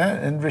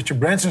maken. En Richard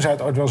Branson zei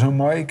het ooit wel eens heel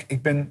mooi.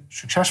 Ik ben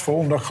succesvol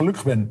omdat ik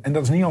gelukkig ben. En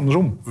dat is niet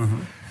andersom. Mm-hmm.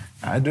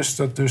 Ja,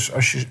 dus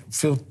als je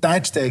veel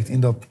tijd steekt in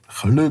dat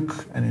geluk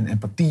en in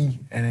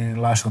empathie en in een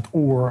luisterend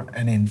oor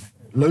en in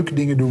leuke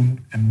dingen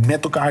doen en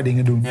met elkaar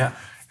dingen doen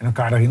en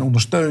elkaar daarin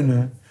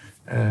ondersteunen,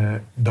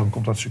 dan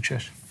komt dat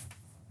succes.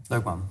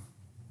 Leuk man.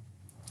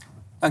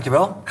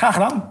 Dankjewel. Graag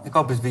gedaan. Ik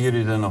hoop dat we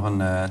jullie er nog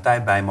een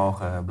tijd bij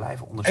mogen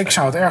blijven ondersteunen. Ik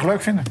zou het erg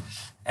leuk vinden.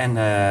 En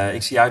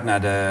ik zie uit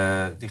naar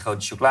die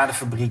grote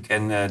chocoladefabriek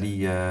en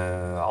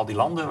al die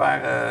landen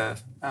waar...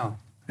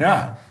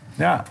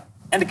 Ja.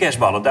 En de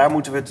kerstballen, daar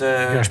moeten we het...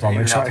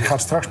 kerstballen. Ik ga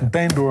het straks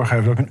meteen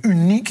doorgeven dat ik een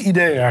uniek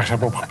idee ergens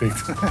heb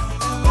opgepikt.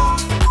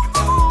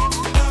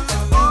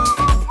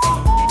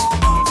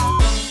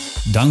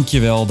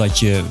 Dankjewel dat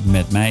je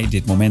met mij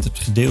dit moment hebt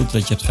gedeeld,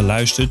 dat je hebt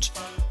geluisterd.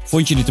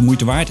 Vond je dit de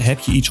moeite waard? Heb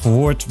je iets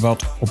gehoord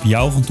wat op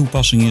jou van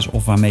toepassing is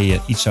of waarmee je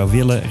iets zou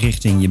willen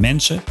richting je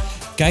mensen?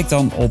 Kijk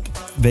dan op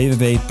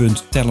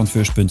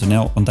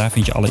www.talentfirst.nl, want daar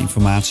vind je alle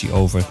informatie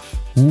over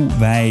hoe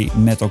wij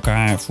met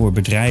elkaar voor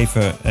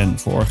bedrijven en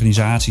voor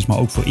organisaties, maar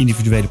ook voor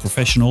individuele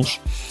professionals,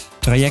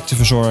 trajecten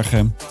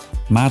verzorgen,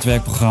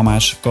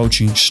 maatwerkprogramma's,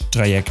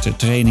 coachingstrajecten,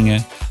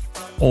 trainingen,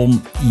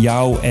 om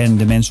jou en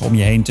de mensen om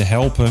je heen te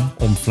helpen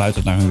om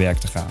fluitend naar hun werk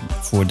te gaan.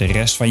 Voor de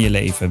rest van je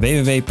leven.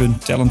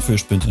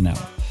 www.talentfirst.nl.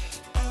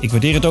 Ik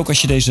waardeer het ook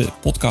als je deze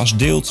podcast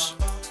deelt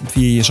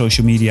via je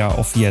social media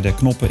of via de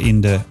knoppen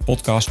in de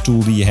podcast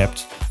tool die je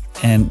hebt.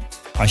 En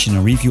als je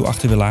een review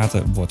achter wil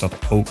laten, wordt dat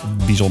ook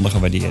bijzonder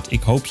gewaardeerd.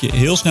 Ik hoop je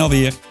heel snel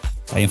weer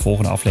bij een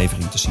volgende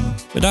aflevering te zien.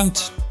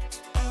 Bedankt!